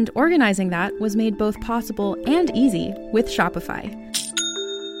 and organizing that was made both possible and easy with Shopify.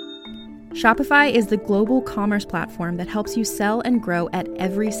 Shopify is the global commerce platform that helps you sell and grow at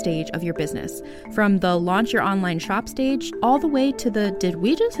every stage of your business. From the launch your online shop stage, all the way to the did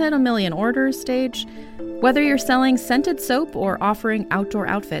we just hit 1 million orders stage? Whether you're selling scented soap or offering outdoor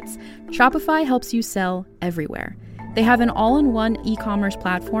outfits, Shopify helps you sell everywhere. They have an all-in-one e-commerce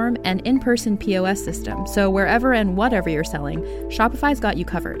platform and in-person POS system, so wherever and whatever you're selling, Shopify's got you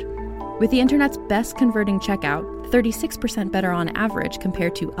covered. With the internet's best converting checkout, 36% better on average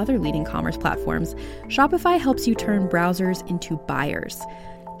compared to other leading commerce platforms, Shopify helps you turn browsers into buyers.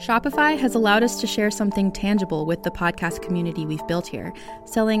 Shopify has allowed us to share something tangible with the podcast community we've built here,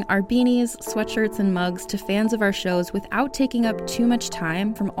 selling our beanies, sweatshirts, and mugs to fans of our shows without taking up too much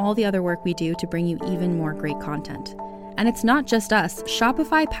time from all the other work we do to bring you even more great content. And it's not just us.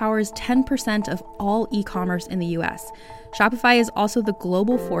 Shopify powers 10% of all e-commerce in the US. Shopify is also the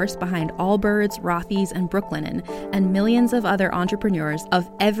global force behind Allbirds, Rothy's, and Brooklinen, and millions of other entrepreneurs of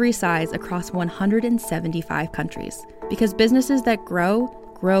every size across 175 countries. Because businesses that grow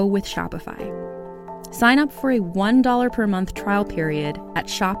with Shopify. Sign up for a $1 per month trial period at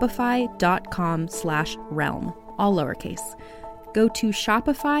shopify.com/realm, all lowercase. Go to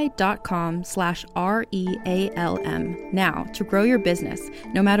shopify.com/REALM now to grow your business,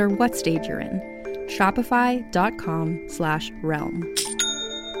 no matter what stage you're in. Shopify.com/realm.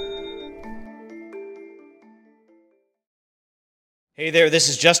 Hey there, this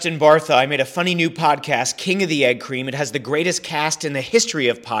is Justin Bartha. I made a funny new podcast, King of the Egg Cream. It has the greatest cast in the history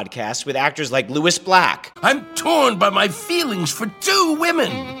of podcasts with actors like Louis Black. I'm torn by my feelings for 2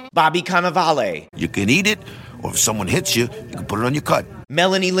 women. Bobby Cannavale. You can eat it, or if someone hits you, you can put it on your cut.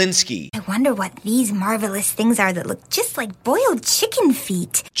 Melanie Linsky. I wonder what these marvelous things are that look just like boiled chicken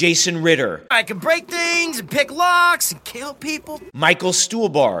feet. Jason Ritter. I can break things and pick locks and kill people. Michael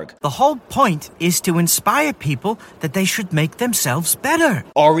Stuhlbarg. The whole point is to inspire people that they should make themselves better.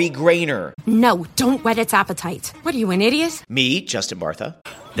 Ari Grainer. No, don't whet its appetite. What are you, an idiot? Me, Justin Bartha.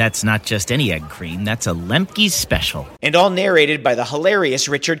 That's not just any egg cream, that's a Lemke's special. And all narrated by the hilarious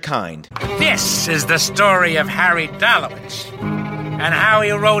Richard Kind. This is the story of Harry Dalowitz and how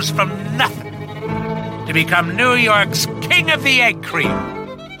he rose from nothing to become New York's King of the Egg Cream.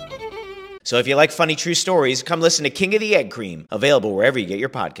 So if you like funny true stories, come listen to King of the Egg Cream, available wherever you get your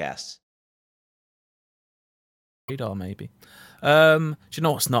podcasts. Radar, maybe. Do you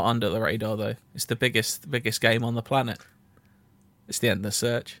know what's not under the radar, though? It's the biggest game on the planet. It's the Endless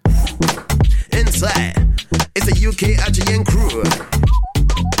Search. Inside, it's a UK IGN crew.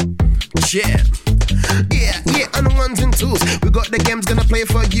 Yeah, on the ones and twos. We got the games gonna play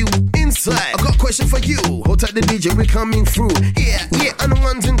for you. Inside, I got a question for you. Hold tight the DJ, we coming through. Yeah, on the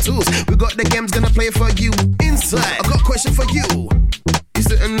ones and twos. We got the games gonna play for you. Inside, I got a question for you. It's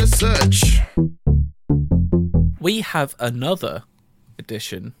the Endless Search. We have another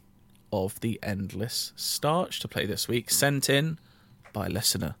edition of the Endless Starch to play this week, sent in by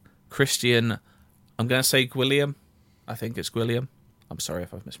listener Christian. I'm going to say Gwilliam. I think it's Gwilliam. I'm sorry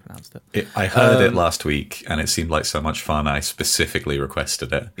if I've mispronounced it. I heard it last week, and it seemed like so much fun. I specifically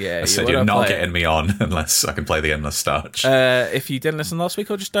requested it. Yeah, I said you're not getting me on unless I can play the Endless Starch. If you didn't listen last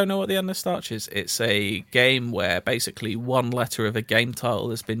week or just don't know what the Endless Starch is, it's a game where basically one letter of a game title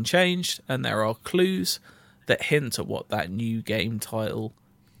has been changed, and there are clues that hint at what that new game title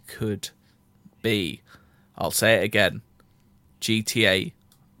could be. I'll say it again. GTA,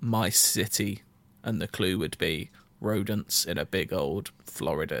 My City, and the clue would be rodents in a big old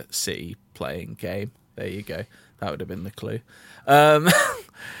Florida city playing game. There you go. That would have been the clue.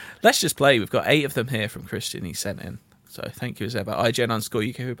 Let's just play. We've got 8 of them here from Christian he sent in. So thank you as ever.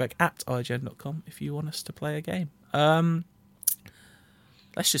 IGN_UK feedback at IGN.com if you want us to play a game.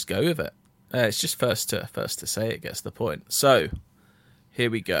 Let's just go with it. It's just first to say it gets the point. So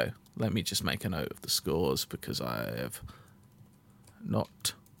here we go. Let me just make a note of the scores because I have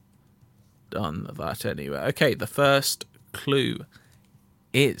not done that anyway. Okay, the first clue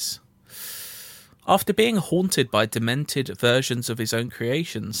is: after being haunted by demented versions of his own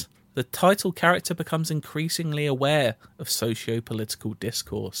creations, the title character becomes increasingly aware of socio-political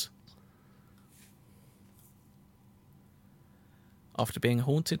discourse. After being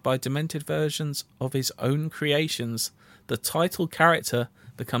haunted by demented versions of his own creations, the title character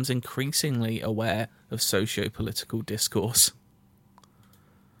becomes increasingly aware of socio-political discourse.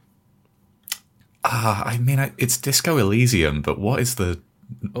 I mean, it's Disco Elysium, but what is the...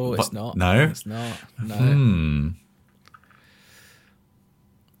 Oh, it's not. No? It's not. No.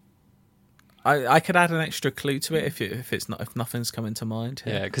 I could add an extra clue to it if nothing's coming to mind.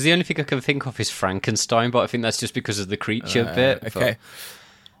 Yeah, because the only thing I can think of is Frankenstein, but I think that's just because of the creature bit. Okay.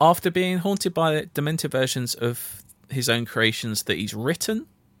 After being haunted by demented versions of his own creations that he's written,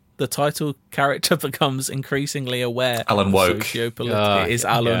 the title character becomes increasingly aware Alan Woke. of sociopolitical... It is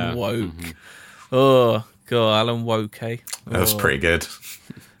Alan Woke. Mm-hmm. Oh, God, Alan Woke, eh? That was pretty good.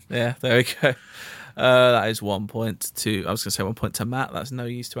 Yeah, there we go. That is 1 point to... I was going to say 1 point to Matt. That's no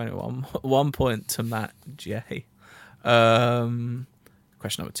use to anyone. 1 point to Matt J. Question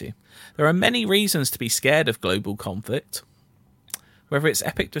number 2. There are many reasons to be scared of global conflict. Whether it's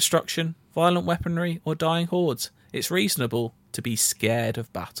epic destruction, violent weaponry, or dying hordes, it's reasonable to be scared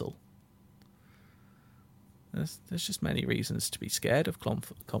of battle. There's just many reasons to be scared of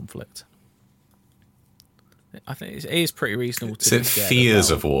conflict. I think it is pretty reasonable to be scared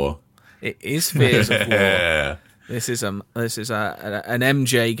fears of of war? It is fears of war. This is an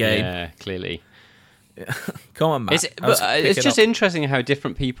MJ game. Yeah, clearly. Come on, Matt. It's just interesting how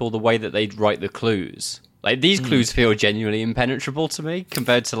different people, the way that they write the clues. Like, these clues feel genuinely impenetrable to me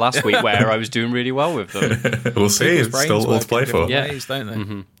compared to last week where I was doing really well with them. We'll see. It's still all to play for. Yeah, don't they?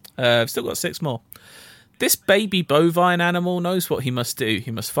 Mm-hmm. I've still got 6 more. This baby bovine animal knows what he must do.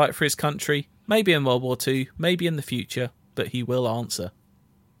 He must fight for his country, maybe in World War II, maybe in the future, but he will answer.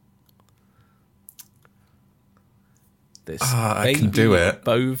 This I can do it.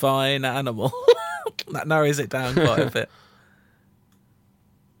 Bovine animal. That narrows it down quite a bit.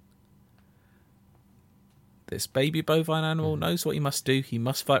 This baby bovine animal knows what he must do. He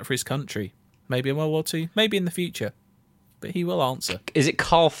must fight for his country. Maybe in World War II, maybe in the future. But he will answer. Is it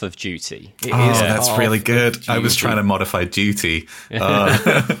Calf of Duty? It is. That's really good. I was trying to modify duty.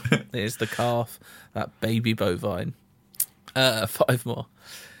 It is the calf, that baby bovine. 5 more.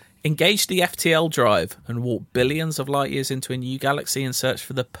 Engage the FTL drive and walk billions of light years into a new galaxy and search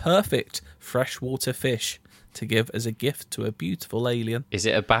for the perfect freshwater fish to give as a gift to a beautiful alien. Is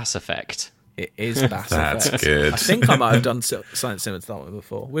it a bass effect? It is bass That's effect. good. I think I might have done something similar to that one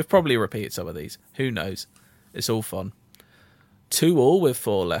before. We've probably repeated some of these. Who knows? It's all fun. 2 all with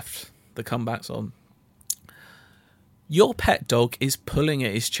 4 left. The comeback's on. Your pet dog is pulling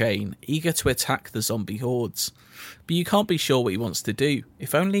at his chain, eager to attack the zombie hordes. But you can't be sure what he wants to do.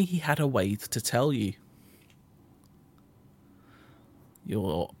 If only he had a way to tell you.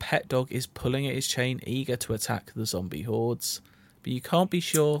 Your pet dog is pulling at his chain, eager to attack the zombie hordes. But you can't be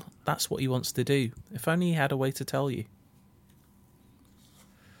sure that's what he wants to do. If only he had a way to tell you.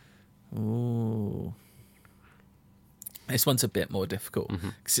 Ooh. This one's a bit more difficult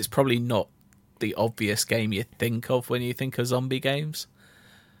because it's probably not the obvious game you think of when you think of zombie games.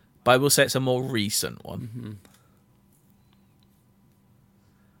 But I will say it's a more recent one.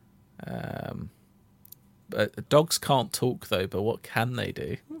 But dogs can't talk though, but what can they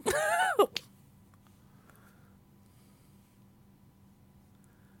do?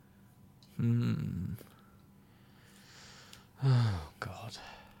 Oh God.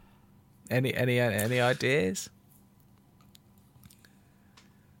 Any ideas?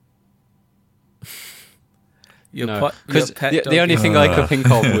 No, because the only thing I could think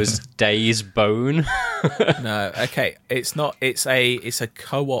of was Days Bone. No, okay, it's not. It's a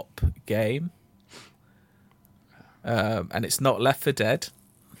co-op game, and it's not Left 4 Dead.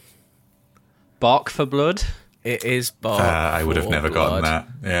 Bark for Blood. It is Bark. I would have never gotten that.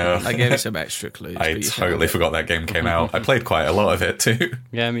 Yeah, I gave you some extra clues. I totally forgot that game came out. I played quite a lot of it too.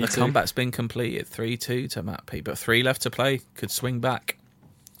 Yeah, me the too. The combat's been completed 3-2 to Matt P, but 3 left to play. Could swing back.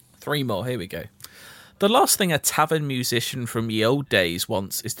 3 more. Here we go. The last thing a tavern musician from ye old days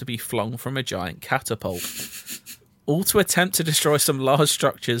wants is to be flung from a giant catapult. All to attempt to destroy some large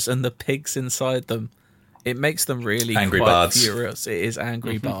structures and the pigs inside them. It makes them really quite furious. It is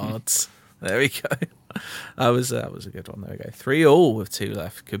Angry Bards. There we go. That was a good one. There we go. 3-3 with 2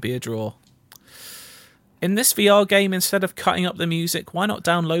 left. Could be a draw. In this VR game, instead of cutting up the music, why not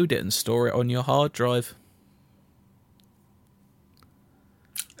download it and store it on your hard drive?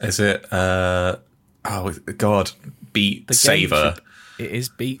 Is it... oh, God. Beat Saber. It is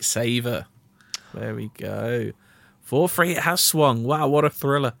Beat Saber. There we go. 4-3, it has swung. Wow, what a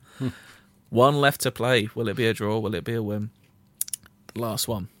thriller. 1 left to play. Will it be a draw? Will it be a win? The last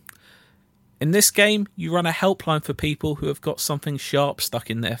one. In this game, you run a helpline for people who have got something sharp stuck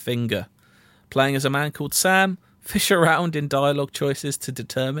in their finger. Playing as a man called Sam, fish around in dialogue choices to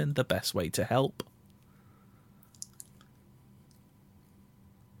determine the best way to help.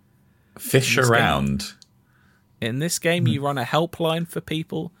 Fish around? In this game, you run a helpline for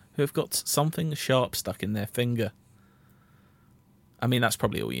people who have got something sharp stuck in their finger. I mean, that's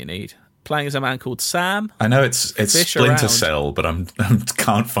probably all you need. Playing as a man called Sam. I know it's Splinter Cell, but I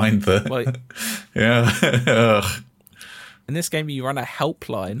can't find the... Wait. Yeah. In this game, you run a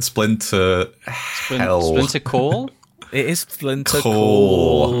helpline. Splinter Call? It is Splinter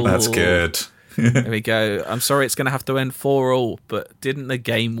Call. That's good. There we go. I'm sorry it's going to have to end 4-4, but didn't the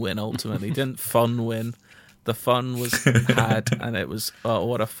game win ultimately? Didn't fun win? The fun was had, and it was, oh,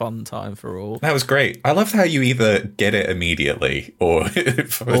 what a fun time for all. That was great. I love how you either get it immediately or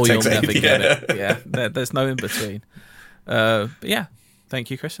you'll never get it. Yeah, there's no in between. But yeah, thank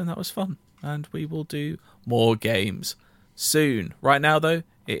you, Kristen. That was fun. And we will do more games soon. Right now, though,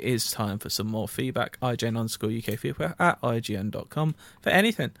 it is time for some more feedback. IGN_UK feedback at IGN.com for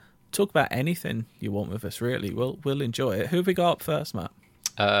anything. Talk about anything you want with us, really. We'll enjoy it. Who have we got up first, Matt?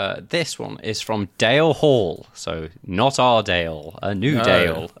 This one is from Dale Hall. So not our Dale, a new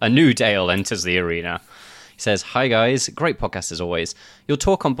Dale. A new Dale enters the arena. He says, "Hi guys, great podcast as always. Your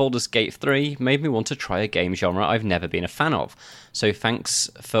talk on Baldur's Gate 3 made me want to try a game genre I've never been a fan of. So thanks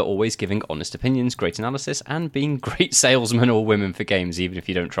for always giving honest opinions, great analysis, and being great salesmen or women for games, even if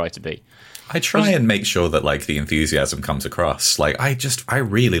you don't try to be." I try and make sure that like the enthusiasm comes across. Like I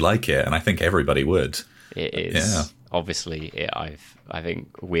really like it, and I think everybody would. It is. Yeah. Obviously, I think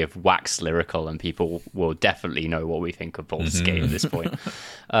we have waxed lyrical, and people will definitely know what we think of Baldur's Gate at this point.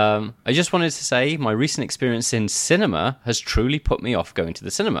 I just wanted to say my recent experience in cinema has truly put me off going to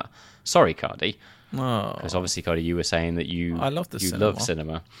the cinema. Sorry, Cardi. Because obviously, Cardi, you were saying that you love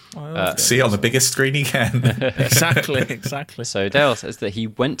cinema. See on the biggest screen you can. Exactly. So Dale says that he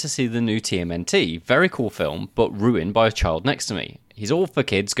went to see the new TMNT. Very cool film, but ruined by a child next to me. He's all for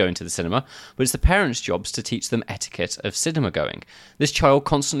kids going to the cinema, but it's the parents' jobs to teach them etiquette of cinema going. This child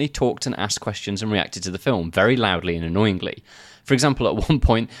constantly talked and asked questions and reacted to the film very loudly and annoyingly. For example, at one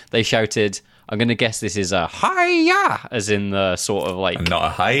point, they shouted, I'm going to guess this is a hi-ya, as in the sort of like... Not a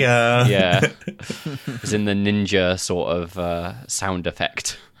hi-ya. Yeah. As in the ninja sort of sound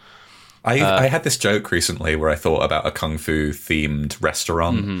effect. I had this joke recently where I thought about a kung fu themed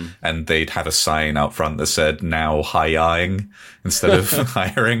restaurant, and they'd have a sign out front that said "now hi-yaing" instead of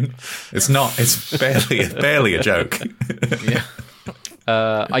hiring. It's barely a joke. Yeah.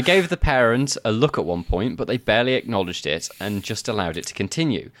 I gave the parents a look at one point, but they barely acknowledged it and just allowed it to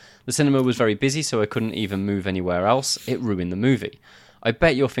continue. The cinema was very busy, so I couldn't even move anywhere else. It ruined the movie. I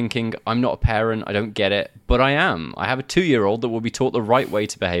bet you're thinking, I'm not a parent, I don't get it, but I am. I have a 2-year-old that will be taught the right way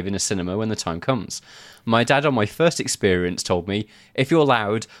to behave in a cinema when the time comes. My dad on my first experience told me, if you're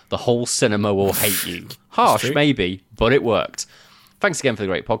loud, the whole cinema will hate you. Harsh, maybe, but it worked. Thanks again for the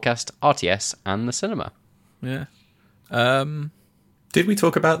great podcast, RTS and the cinema. Yeah. Did we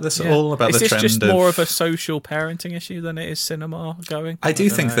talk about this at all? About the trend? Is this just more of a social parenting issue than it is cinema going? I do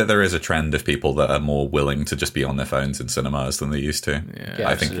think that there is a trend of people that are more willing to just be on their phones in cinemas than they used to. Yeah,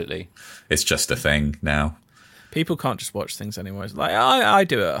 I absolutely. think it's just a thing now. People can't just watch things anymore. Like I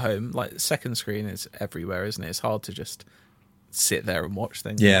do it at home. Like second screen is everywhere, isn't it? It's hard to just sit there and watch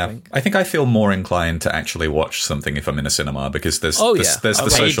things. Yeah, I think I feel more inclined to actually watch something if I'm in a cinema because there's the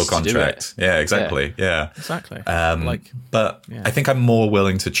social contract. Yeah, exactly. Yeah. Exactly. But I think I'm more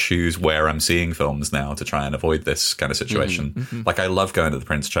willing to choose where I'm seeing films now to try and avoid this kind of situation. Mm-hmm. Like, I love going to the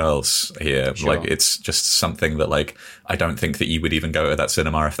Prince Charles here. Sure. Like, it's just something that, like, I don't think that you would even go to that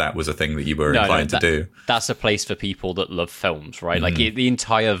cinema if that was a thing that you were inclined to do. That's a place for people that love films, right? Like, the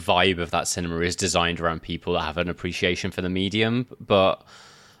entire vibe of that cinema is designed around people that have an appreciation for the medium. But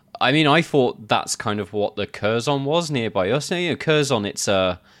I mean, I thought that's kind of what the Curzon was nearby us. You know, Curzon, it's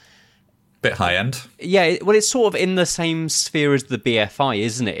a bit high end. Yeah, well, it's sort of in the same sphere as the BFI,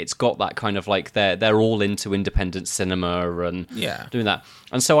 isn't it? It's got that kind of like they're all into independent cinema and doing that.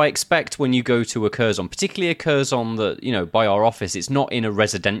 And so I expect when you go to a Curzon, particularly a Curzon that, you know, by our office, it's not in a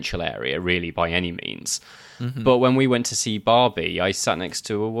residential area really by any means. Mm-hmm. But when we went to see Barbie, I sat next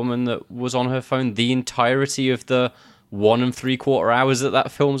to a woman that was on her phone the entirety of the 1 3/4 hours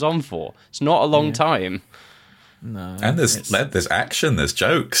that film's on for. It's not a long time. No, and there's action, there's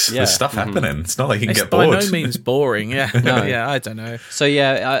jokes, there's stuff happening. It's not like you can get by bored. No means boring. Yeah, No. Yeah, I don't know. So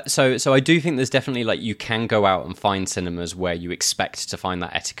yeah, so I do think there's definitely like you can go out and find cinemas where you expect to find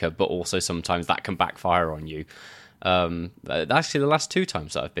that etiquette, but also sometimes that can backfire on you. Actually, the last 2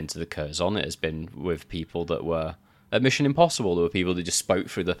 times that I've been to the Curzon, it has been with people that were at Mission Impossible. There were people that just spoke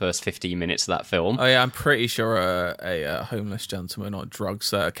through the first 15 minutes of that film. Oh yeah, I'm pretty sure a homeless gentleman on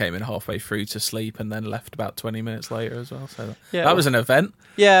drugs came in halfway through to sleep and then left about 20 minutes later as well. So that was an event.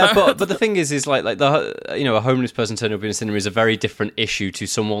 Yeah, but the thing is like the a homeless person turning up in a cinema is a very different issue to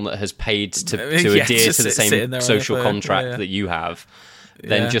someone that has paid to adhere to the same social contract that you have.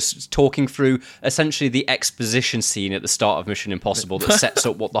 Than just talking through essentially the exposition scene at the start of Mission Impossible that sets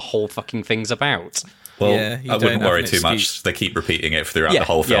up what the whole fucking thing's about. Well, I wouldn't worry too much. They keep repeating it throughout the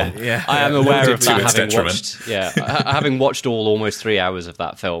whole film. Yeah. I am aware of that, having watched almost 3 hours of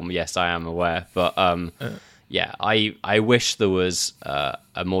that film. Yes, I am aware. But I wish there was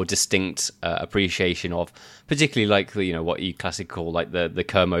a more distinct appreciation of, particularly like what you classically call like the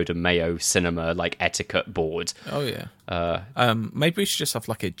Kermode and Mayo cinema like etiquette board. Oh yeah. Maybe we should just have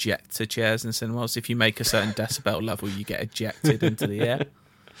like ejector chairs in cinemas. If you make a certain decibel level, you get ejected into the air,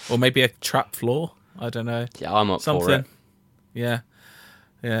 or maybe a trap floor. I don't know. Yeah, I'm up for it. Yeah.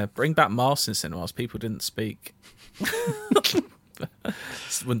 Bring back masks in cinemas. People didn't speak.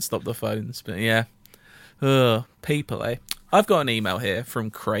 Wouldn't stop the phones, but yeah. People, eh? I've got an email here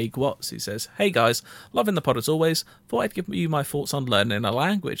from Craig Watts who says, "Hey guys, loving the pod as always. Thought I'd give you my thoughts on learning a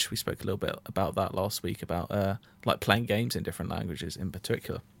language." We spoke a little bit about that last week, about like playing games in different languages in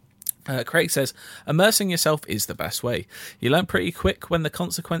particular. Craig says, "Immersing yourself is the best way. You learn pretty quick when the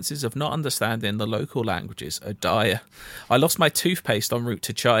consequences of not understanding the local languages are dire. I lost my toothpaste en route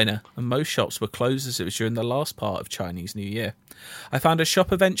to China, and most shops were closed as it was during the last part of Chinese New Year. I found a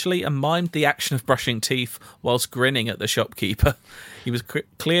shop eventually and mimed the action of brushing teeth whilst grinning at the shopkeeper. He was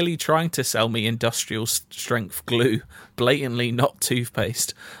clearly trying to sell me industrial strength glue, blatantly not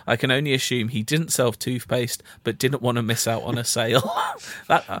toothpaste. I can only assume he didn't sell toothpaste, but didn't want to miss out on a sale."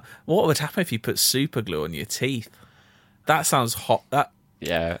 What would happen if you put super glue on your teeth? That sounds hot.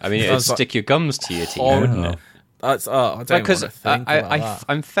 Yeah, I mean, it'd stick your gums to your teeth, wouldn't it? I don't want to think about that.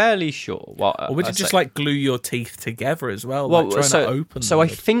 I'm fairly sure. Or would you just like glue your teeth together as well? Well, like trying to open so them? I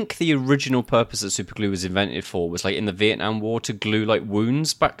think the original purpose that superglue was invented for was like in the Vietnam War to glue like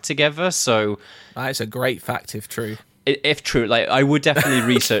wounds back together. So that is a great fact if true. If true, like I would definitely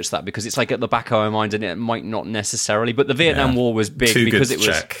research that because it's like at the back of my mind, and it might not necessarily. But the Vietnam War was big because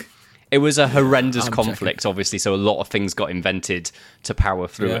it was a horrendous conflict, obviously. So a lot of things got invented to power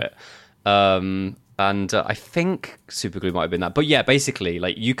through it. And I think superglue might have been that. But yeah, basically,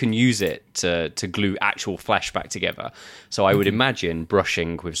 like you can use it to glue actual flesh back together. So I would imagine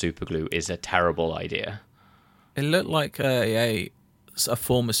brushing with superglue is a terrible idea. It looked like a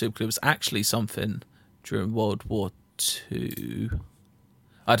form of superglue. It was actually something during World War II.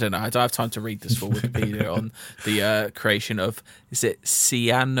 I don't know. I don't have time to read this for Wikipedia on the creation of, is it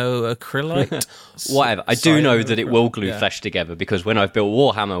cyanoacrylate? Whatever. I do know that it will glue flesh together because when I've built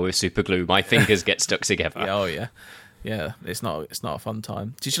Warhammer with super glue, my fingers get stuck together. Yeah. It's not a fun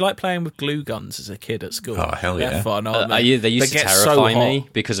time. Did you like playing with glue guns as a kid at school? Oh hell yeah! They're fun, aren't they? They used to terrify me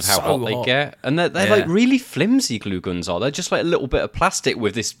because of how hot they get, and they're like really flimsy glue guns. They're just like a little bit of plastic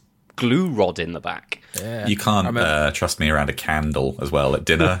with this glue rod in the back. Yeah. You can't trust me around a candle as well at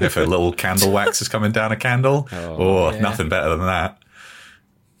dinner. If a little candle wax is coming down a candle, nothing better than that.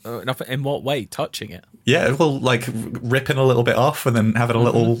 Nothing in what way? Touching it? Yeah, well, like ripping a little bit off and then having a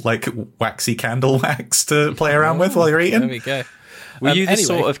little like waxy candle wax to play around with while you're eating. There we go. Were you the anyway.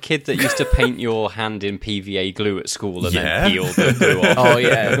 sort of kid that used to paint your hand in PVA glue at school and Yeah. then peel the glue off? Oh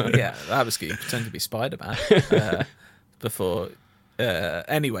yeah, that was good. Pretend to be Spider-Man before.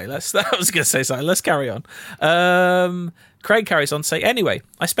 Anyway, I was going to say something. Let's carry on. Craig carries on to say, anyway,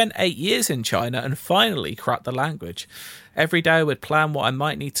 I spent 8 years in China and finally cracked the language. Every day I would plan what I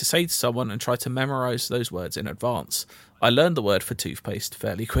might need to say to someone and try to memorize those words in advance. I learned the word for toothpaste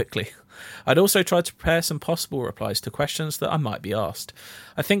fairly quickly. I'd also tried to prepare some possible replies to questions that I might be asked.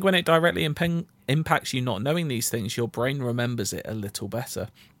 I think when it directly impacts you not knowing these things, your brain remembers it a little better.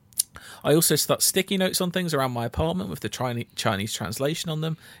 I also stuck sticky notes on things around my apartment with the Chinese translation on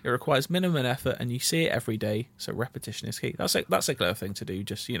them. It requires minimum effort and you see it every day, so repetition is key. That's a clever thing to do.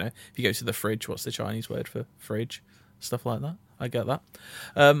 Just, if you go to the fridge, what's the Chinese word for fridge? Stuff like that. I get that.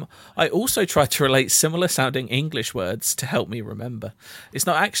 I also tried to relate similar sounding English words to help me remember. It's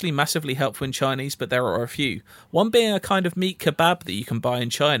not actually massively helpful in Chinese, but there are a few. One being a kind of meat kebab that you can buy in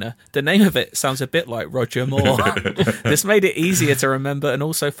China. The name of it sounds a bit like Roger Moore. This made it easier to remember and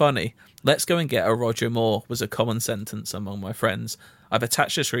also funny. Let's go and get a Roger Moore was a common sentence among my friends. I've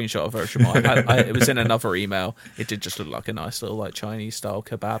attached a screenshot of Roger Moore. It was in another email. It did just look like a nice little Chinese style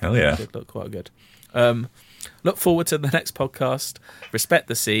kebab. Hell yeah. It did look quite good. Look forward to the next podcast. Respect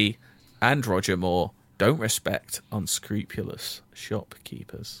the sea and Roger Moore. Don't respect unscrupulous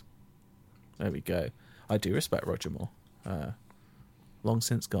shopkeepers. There we go. I do respect Roger Moore. Long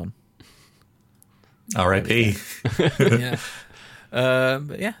since gone. R.I.P. Yeah.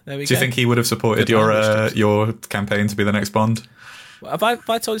 But yeah, there we go. Do you think he would have supported your campaign to be the next Bond? Have I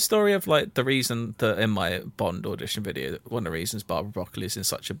told the story of the reason that in my Bond audition video, one of the reasons Barbara Broccoli is in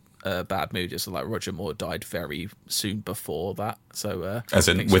such a bad mood is Roger Moore died very soon before that. So as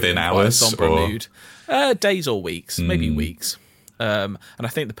in within hours or mood. Days or weeks, maybe weeks. And I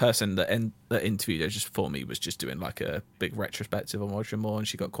think the person that interviewed her just for me was just doing a big retrospective on Roger Moore, and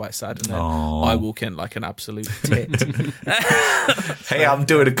she got quite sad. And then I walk in like an absolute tit. Hey, I'm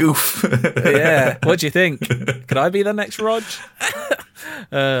doing a goof. Yeah, what do you think? Could I be the next Rog?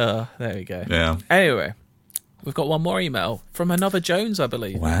 There we go. Yeah. Anyway, we've got one more email from another Jones, I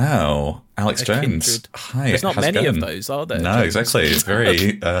believe. Wow, Alex Jones. Kindred. Hi. There's not many of those, are there? No, Jones? exactly. It's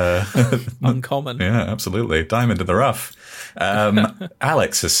very uncommon. Yeah, absolutely. Diamond in the rough.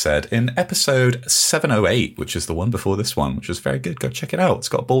 Alex has said in episode 708, which is the one before this one, which is very good. Go check it out. It's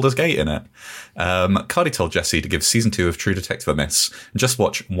got Baldur's Gate in it. Cardi told Jesse to give season 2 of True Detective a miss and just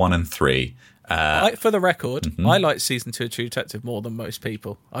watch 1 and 3. For the record, I like season 2 of True Detective more than most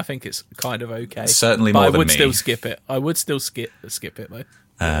people. I think it's kind of okay. Certainly more than me. I would still skip it. I would still skip it though.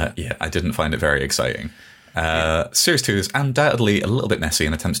 Yeah, I didn't find it very exciting. Series 2 is undoubtedly a little bit messy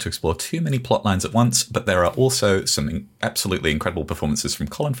and attempts to explore too many plot lines at once, but there are also some absolutely incredible performances from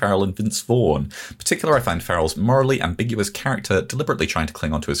Colin Farrell and Vince Vaughn. In particular, I find Farrell's morally ambiguous character deliberately trying to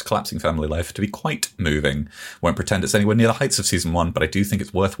cling onto his collapsing family life to be quite moving. Won't pretend it's anywhere near the heights of season 1, but I do think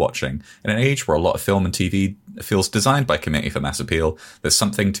it's worth watching. In an age where a lot of film and TV feels designed by committee for mass appeal, there's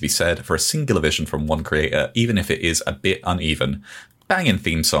something to be said for a singular vision from one creator, even if it is a bit uneven. Banging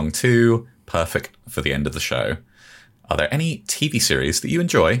theme song too. Perfect for the end of the show. Are there any TV series that you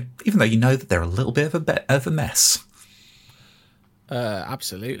enjoy, even though you know that they're a little bit of a mess?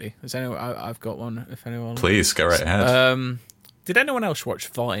 Absolutely. I've got one. If anyone, please go right ahead. Did anyone else watch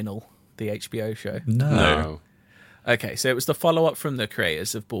Vinyl, the HBO show? No. Okay, so it was the follow-up from the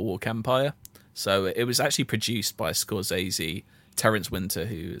creators of Boardwalk Empire. So it was actually produced by Scorsese, Terrence Winter,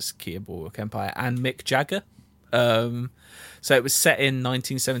 who is key in Boardwalk Empire, and Mick Jagger. So it was set in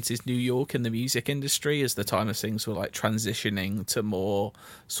 1970s New York in the music industry as the time of things were transitioning to more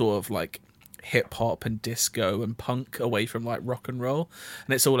sort of hip hop and disco and punk away from rock and roll.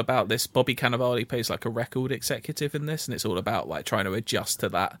 And it's all about this. Bobby Cannavale plays a record executive in this, and it's all about trying to adjust to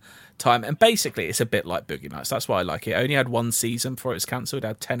that time. And basically it's a bit like Boogie Nights. That's why I like it. It only had one season before it was cancelled. It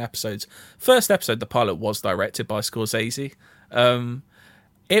had 10 episodes. First episode, the pilot, was directed by Scorsese.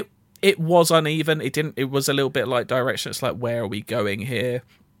 It was uneven. It was a little bit direction. It's where are we going here?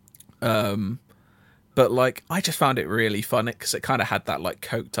 But I just found it really fun because it kind of had that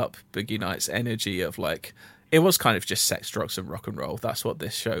coked up Boogie Nights energy of it was kind of just sex, drugs, and rock and roll. That's what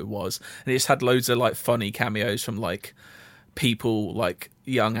this show was, and it just had loads of funny cameos from people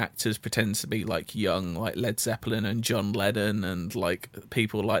young actors pretend to be young Led Zeppelin and John Lennon and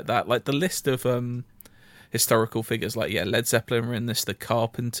people like that. The list of historical figures Led Zeppelin were in this, the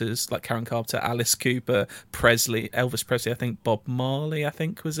Carpenters, Karen Carpenter, Alice Cooper, Presley, Elvis Presley, I think Bob Marley, I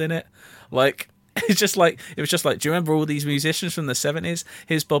think, was in it. It's just it was just do you remember all these musicians from the 70s?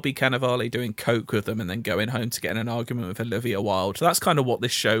 Here's Bobby Cannavale doing coke with them and then going home to get in an argument with Olivia Wilde. That's kind of what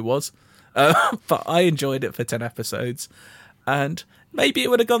this show was. But I enjoyed it for 10 episodes. And maybe it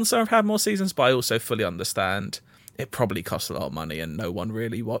would have gone so and had more seasons, but I also fully understand it probably cost a lot of money and no one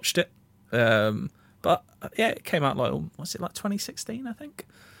really watched it. But yeah, it came out like, was it like 2016, I think?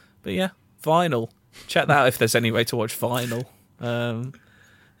 But yeah, Vinyl. Check that out if there's any way to watch Vinyl.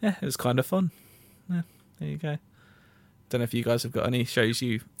 Yeah, it was kind of fun. Yeah, there you go. Don't know if you guys have got any shows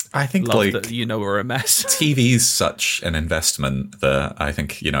you love that you know are a mess. TV's such an investment that I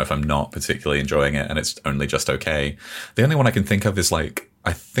think, if I'm not particularly enjoying it and it's only just okay. The only one I can think of is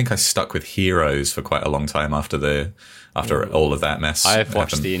I think I stuck with Heroes for quite a long time after all of that mess. I have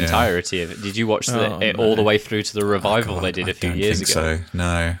watched the entirety of it. Did you watch it all the way through to the revival they did a few years ago? So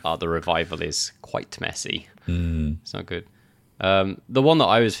no. The revival is quite messy. It's not good. The one that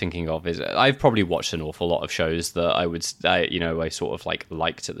I was thinking of is I've probably watched an awful lot of shows that I sort of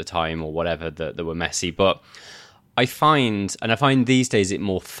liked at the time or whatever that were messy, but I find these days it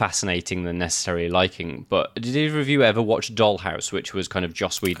more fascinating than necessarily liking. But did either of you ever watch Dollhouse, which was kind of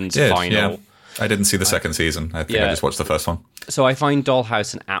Joss Whedon's final? Yeah. I didn't see the second season. I think I just watched the first one. So I find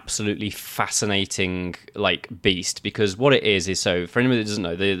Dollhouse an absolutely fascinating beast, because what it is so for anyone that doesn't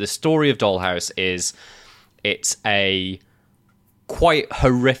know, the story of Dollhouse is it's a quite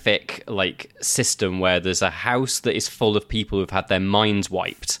horrific system where there's a house that is full of people who've had their minds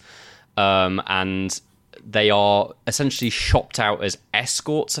wiped, and they are essentially shopped out as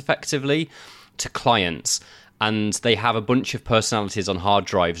escorts effectively to clients, and they have a bunch of personalities on hard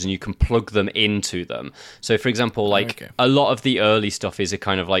drives and you can plug them into them. So for example, a lot of the early stuff is a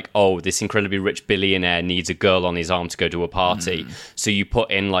kind of this incredibly rich billionaire needs a girl on his arm to go to a party. So you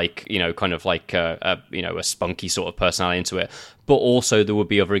put in a spunky sort of personality into it. But also there would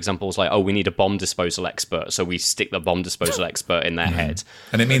be other examples we need a bomb disposal expert, so we stick the bomb disposal expert in their head.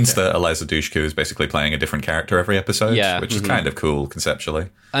 And it means that Eliza Dushku is basically playing a different character every episode, which is kind of cool conceptually.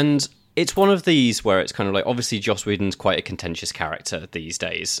 And it's one of these where it's kind of obviously Joss Whedon's quite a contentious character these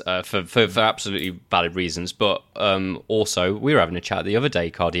days, for absolutely valid reasons, but also we were having a chat the other day,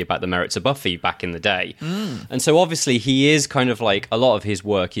 Cardi, about the merits of Buffy back in the day. And so obviously he is kind of a lot of his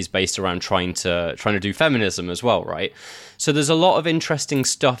work is based around trying to do feminism as well, right? So there's a lot of interesting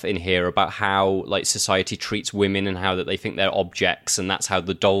stuff in here about how society treats women and how that they think they're objects, and that's how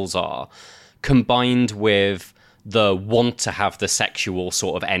the dolls are, combined with the want to have the sexual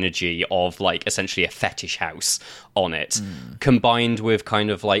sort of energy of essentially a fetish house on it, combined with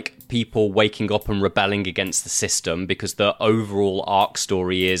kind of people waking up and rebelling against the system, because the overall arc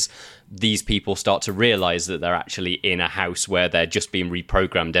story is these people start to realize that they're actually in a house where they're just being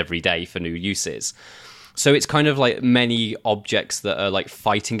reprogrammed every day for new uses. So it's kind of many objects that are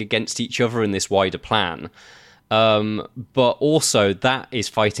fighting against each other in this wider plan. But also that is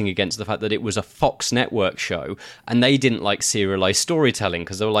fighting against the fact that it was a Fox network show and they didn't like serialized storytelling,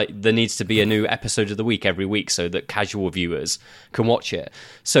 because they were there needs to be a new episode of the week every week so that casual viewers can watch it.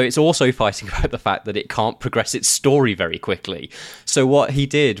 So it's also fighting about the fact that it can't progress its story very quickly. So what he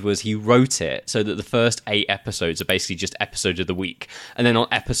did was he wrote it so that the first 8 episodes are basically just episode of the week, and then on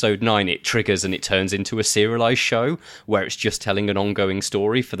episode 9 it triggers and it turns into a serialized show where it's just telling an ongoing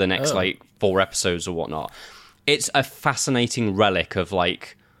story for the next 4 episodes or whatnot. It's a fascinating relic of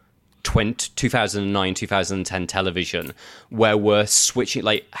 2009, 2010 television, where we're switching,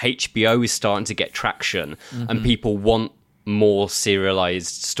 HBO is starting to get traction and people want more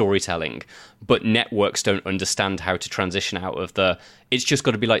serialized storytelling, but networks don't understand how to transition out of it's just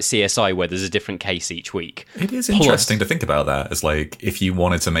got to be like CSI where there's a different case each week. It is interesting to think about that as if you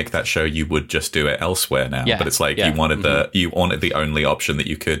wanted to make that show, you would just do it elsewhere now. Yeah, but it's you wanted you wanted the only option that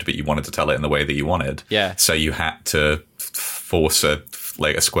you could, but you wanted to tell it in the way that you wanted. Yeah. So you had to force a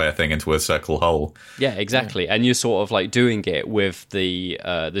square thing into a circle hole. Yeah, exactly. And you're sort of doing it with the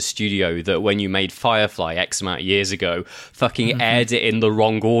studio that when you made Firefly X amount of years ago, fucking aired it in the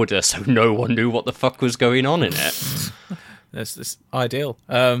wrong order, so no one knew what the fuck was going on in it. That's this ideal.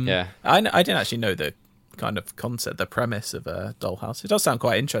 I didn't actually know the kind of concept, the premise of Dollhouse. It does sound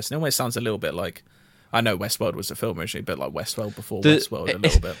quite interesting. It almost sounds a little bit I know Westworld was a film originally, but Westworld before Westworld a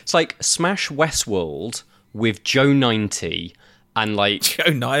little bit. It's smash Westworld with Joe 90 and Joe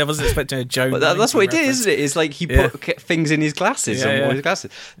 90. I wasn't expecting a Joe 90. That's what it is, isn't it? It's he put things in his glasses and his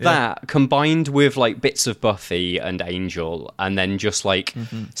glasses. That combined with bits of Buffy and Angel, and then just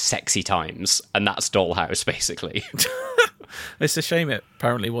sexy times, and that's Dollhouse basically. It's a shame it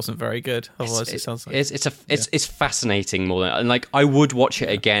apparently wasn't very good. Otherwise, it sounds like it's fascinating more than, and I would watch it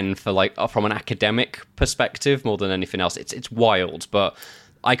again for from an academic perspective more than anything else. It's wild, but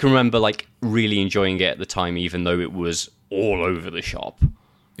I can remember really enjoying it at the time, even though it was all over the shop.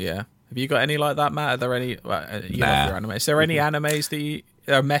 Yeah. Have you got any like that, Matt? Are there any? You love your anime. Is there any animes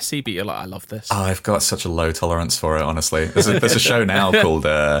they're messy, but you're like, I love this. Oh, I've got such a low tolerance for it, honestly. There's a show now called,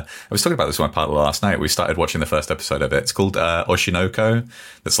 I was talking about this with my partner last night. We started watching the first episode of it. It's called Oshinoko.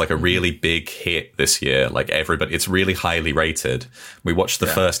 That's like a really big hit this year. Like everybody, it's really highly rated. We watched the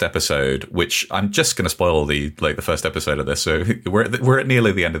first episode, which I'm just going to spoil the first episode of this. So we're at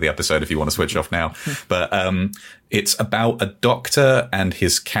nearly the end of the episode if you want to switch off now. But it's about a doctor and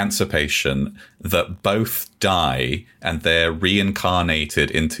his cancer patient that both die, and they're reincarnated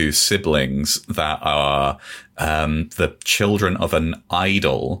into siblings that are the children of an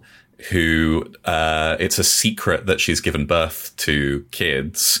idol who it's a secret that she's given birth to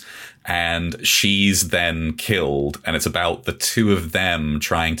kids, and she's then killed, and it's about the two of them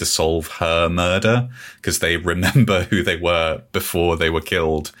trying to solve her murder because they remember who they were before they were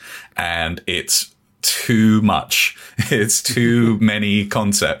killed, and it's too much. It's too many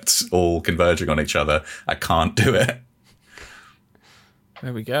concepts all converging on each other. I can't do it.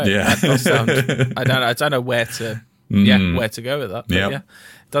 There we go. Yeah. That does sound, I don't know where to where to go with that. But yeah, it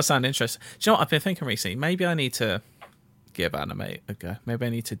does sound interesting. Do you know what I've been thinking recently? Maybe I need to give anime a go. Maybe I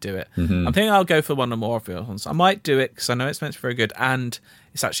need to do it. I'm thinking I'll go for one of the more obvious ones. I might do it because I know it's meant to be very good, and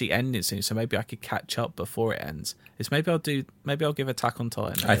it's actually ending soon, so maybe I could catch up before it ends. Maybe I'll give Attack on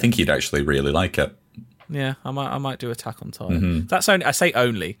Titan. I think you'd actually really like it. Yeah, I might do Attack on Titan. That's only, I say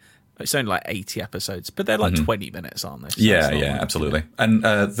only, it's only like 80 episodes, but they're like 20 minutes, aren't they? So yeah, absolutely. And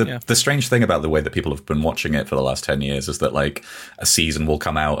the strange thing about the way that people have been watching it for the last 10 years is that like a season will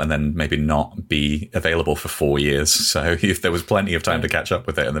come out and then maybe not be available for 4 years. So if there was plenty of time to catch up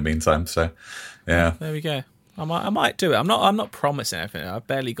with it in the meantime. So yeah. There we go. I might do it. I'm not promising anything. I've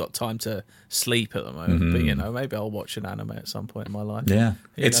barely got time to sleep at the moment, but maybe I'll watch an anime at some point in my life. Yeah,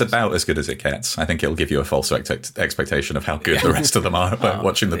 it's about as good as it gets. I think it'll give you a false expectation of how good the rest of them are by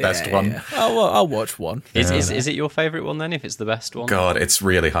watching the best one. Yeah. I'll watch one. Is it your favourite one then? If it's the best one? God, it's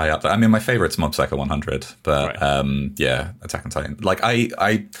really high up there. I mean, my favourite's Mob Psycho 100, but Attack on Titan. Like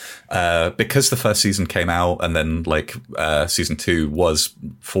I because the first season came out and then like season 2 was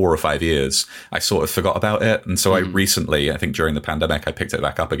 4 or 5 years, I sort of forgot about it. And so I recently, I think during the pandemic, I picked it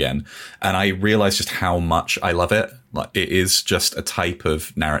back up again, and I realized just how much I love it. Like, it is just a type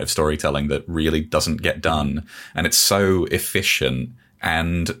of narrative storytelling that really doesn't get done, and it's so efficient,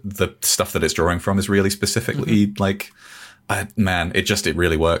 and the stuff that it's drawing from is really specifically like, man, it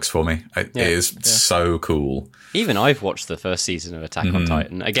really works for me. It is so cool. Even I've watched the first season of Attack on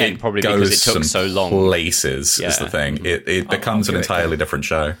Titan. Again, probably because it took so long. Places is the thing. It becomes an entirely different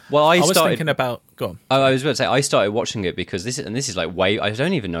show. Well, I was thinking about... Go on. I was about to say, I started watching it because this is like way... I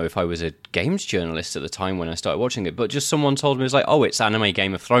don't even know if I was a games journalist at the time when I started watching it, but just someone told me, it was like, oh, it's anime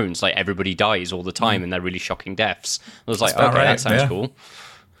Game of Thrones. Like, everybody dies all the time and they're really shocking deaths. I was like, okay, that sounds cool.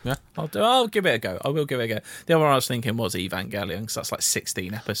 Yeah, I'll give it a go. I will give it a go. The other one I was thinking was Evangelion, because that's like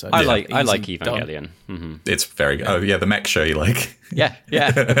 16 episodes. I like Evangelion. It's very good. Oh yeah, the mech show you like. Yeah.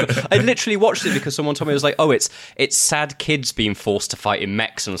 I literally watched it because someone told me, it was like, oh, it's sad kids being forced to fight in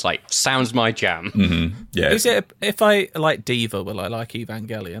mechs, and I was like, sounds my jam. Yeah. Is it, if I like Diva, will I like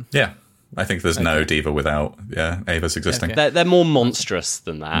Evangelion? Yeah. I think there's no Diva without Ava's existing. Okay. They're more monstrous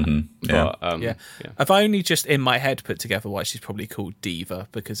than that. But, I've only just in my head put together why she's probably called Diva,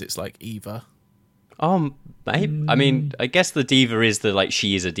 because it's like Eva. Maybe. I mean, I guess the diva is the like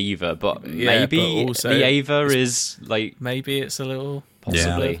she is a diva, but maybe but also the Ava is like maybe it's a little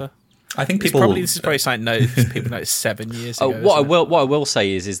possibly. Yeah. I think this is probably something people know 7 years ago. What I will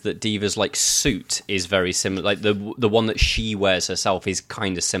say is that Diva's like suit is very similar. Like the one that she wears herself is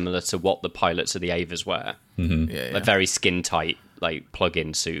kind of similar to what the pilots of the Avas wear. A very skin tight like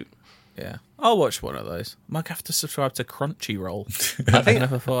plug-in suit. Yeah, I'll watch one of those. I might have to subscribe to Crunchyroll. I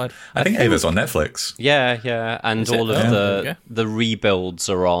think Ava's on Netflix. Yeah, and all of the rebuilds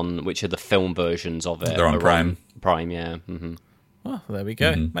are on, which are the film versions of it. They're on Prime. Prime, yeah. Oh, there we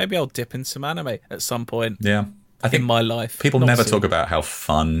go. Maybe I'll dip in some anime at some point. Yeah. I think in my life. People never talk about how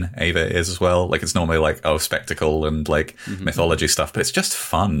fun Ava is as well. Like, it's normally like, spectacle and like mythology stuff, but it's just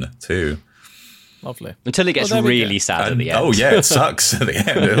fun too. Lovely. Until it gets really sad at the end. Oh yeah, it sucks at the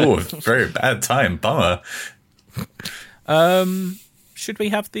end. Oh, very bad time. Bummer. Should we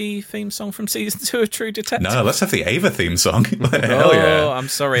have the theme song from season 2 of True Detective? No, let's have the Ava theme song. Hell yeah. I'm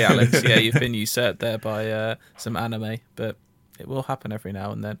sorry, Alex. Yeah, you've been usurped there by some anime, but it will happen every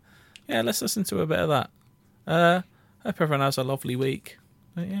now and then. Yeah, let's listen to a bit of that. Hope everyone has a lovely week.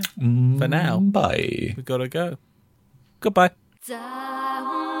 But yeah, for now, bye. We've got to go. Goodbye.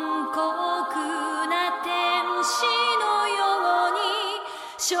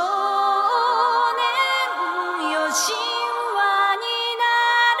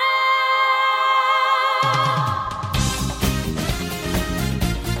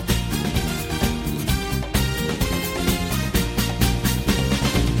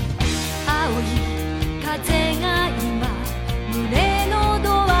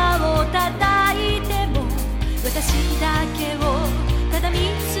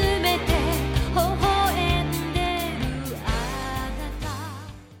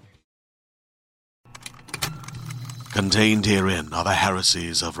 Contained herein are the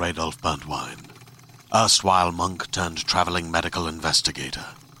heresies of Radolf Burntwine, erstwhile monk turned traveling medical investigator.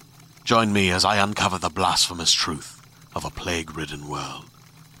 Join me as I uncover the blasphemous truth of a plague-ridden world,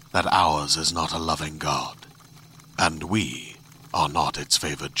 that ours is not a loving God, and we are not its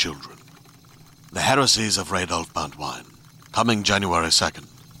favored children. The heresies of Radolf Burntwine, coming January 2nd,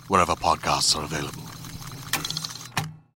 wherever podcasts are available.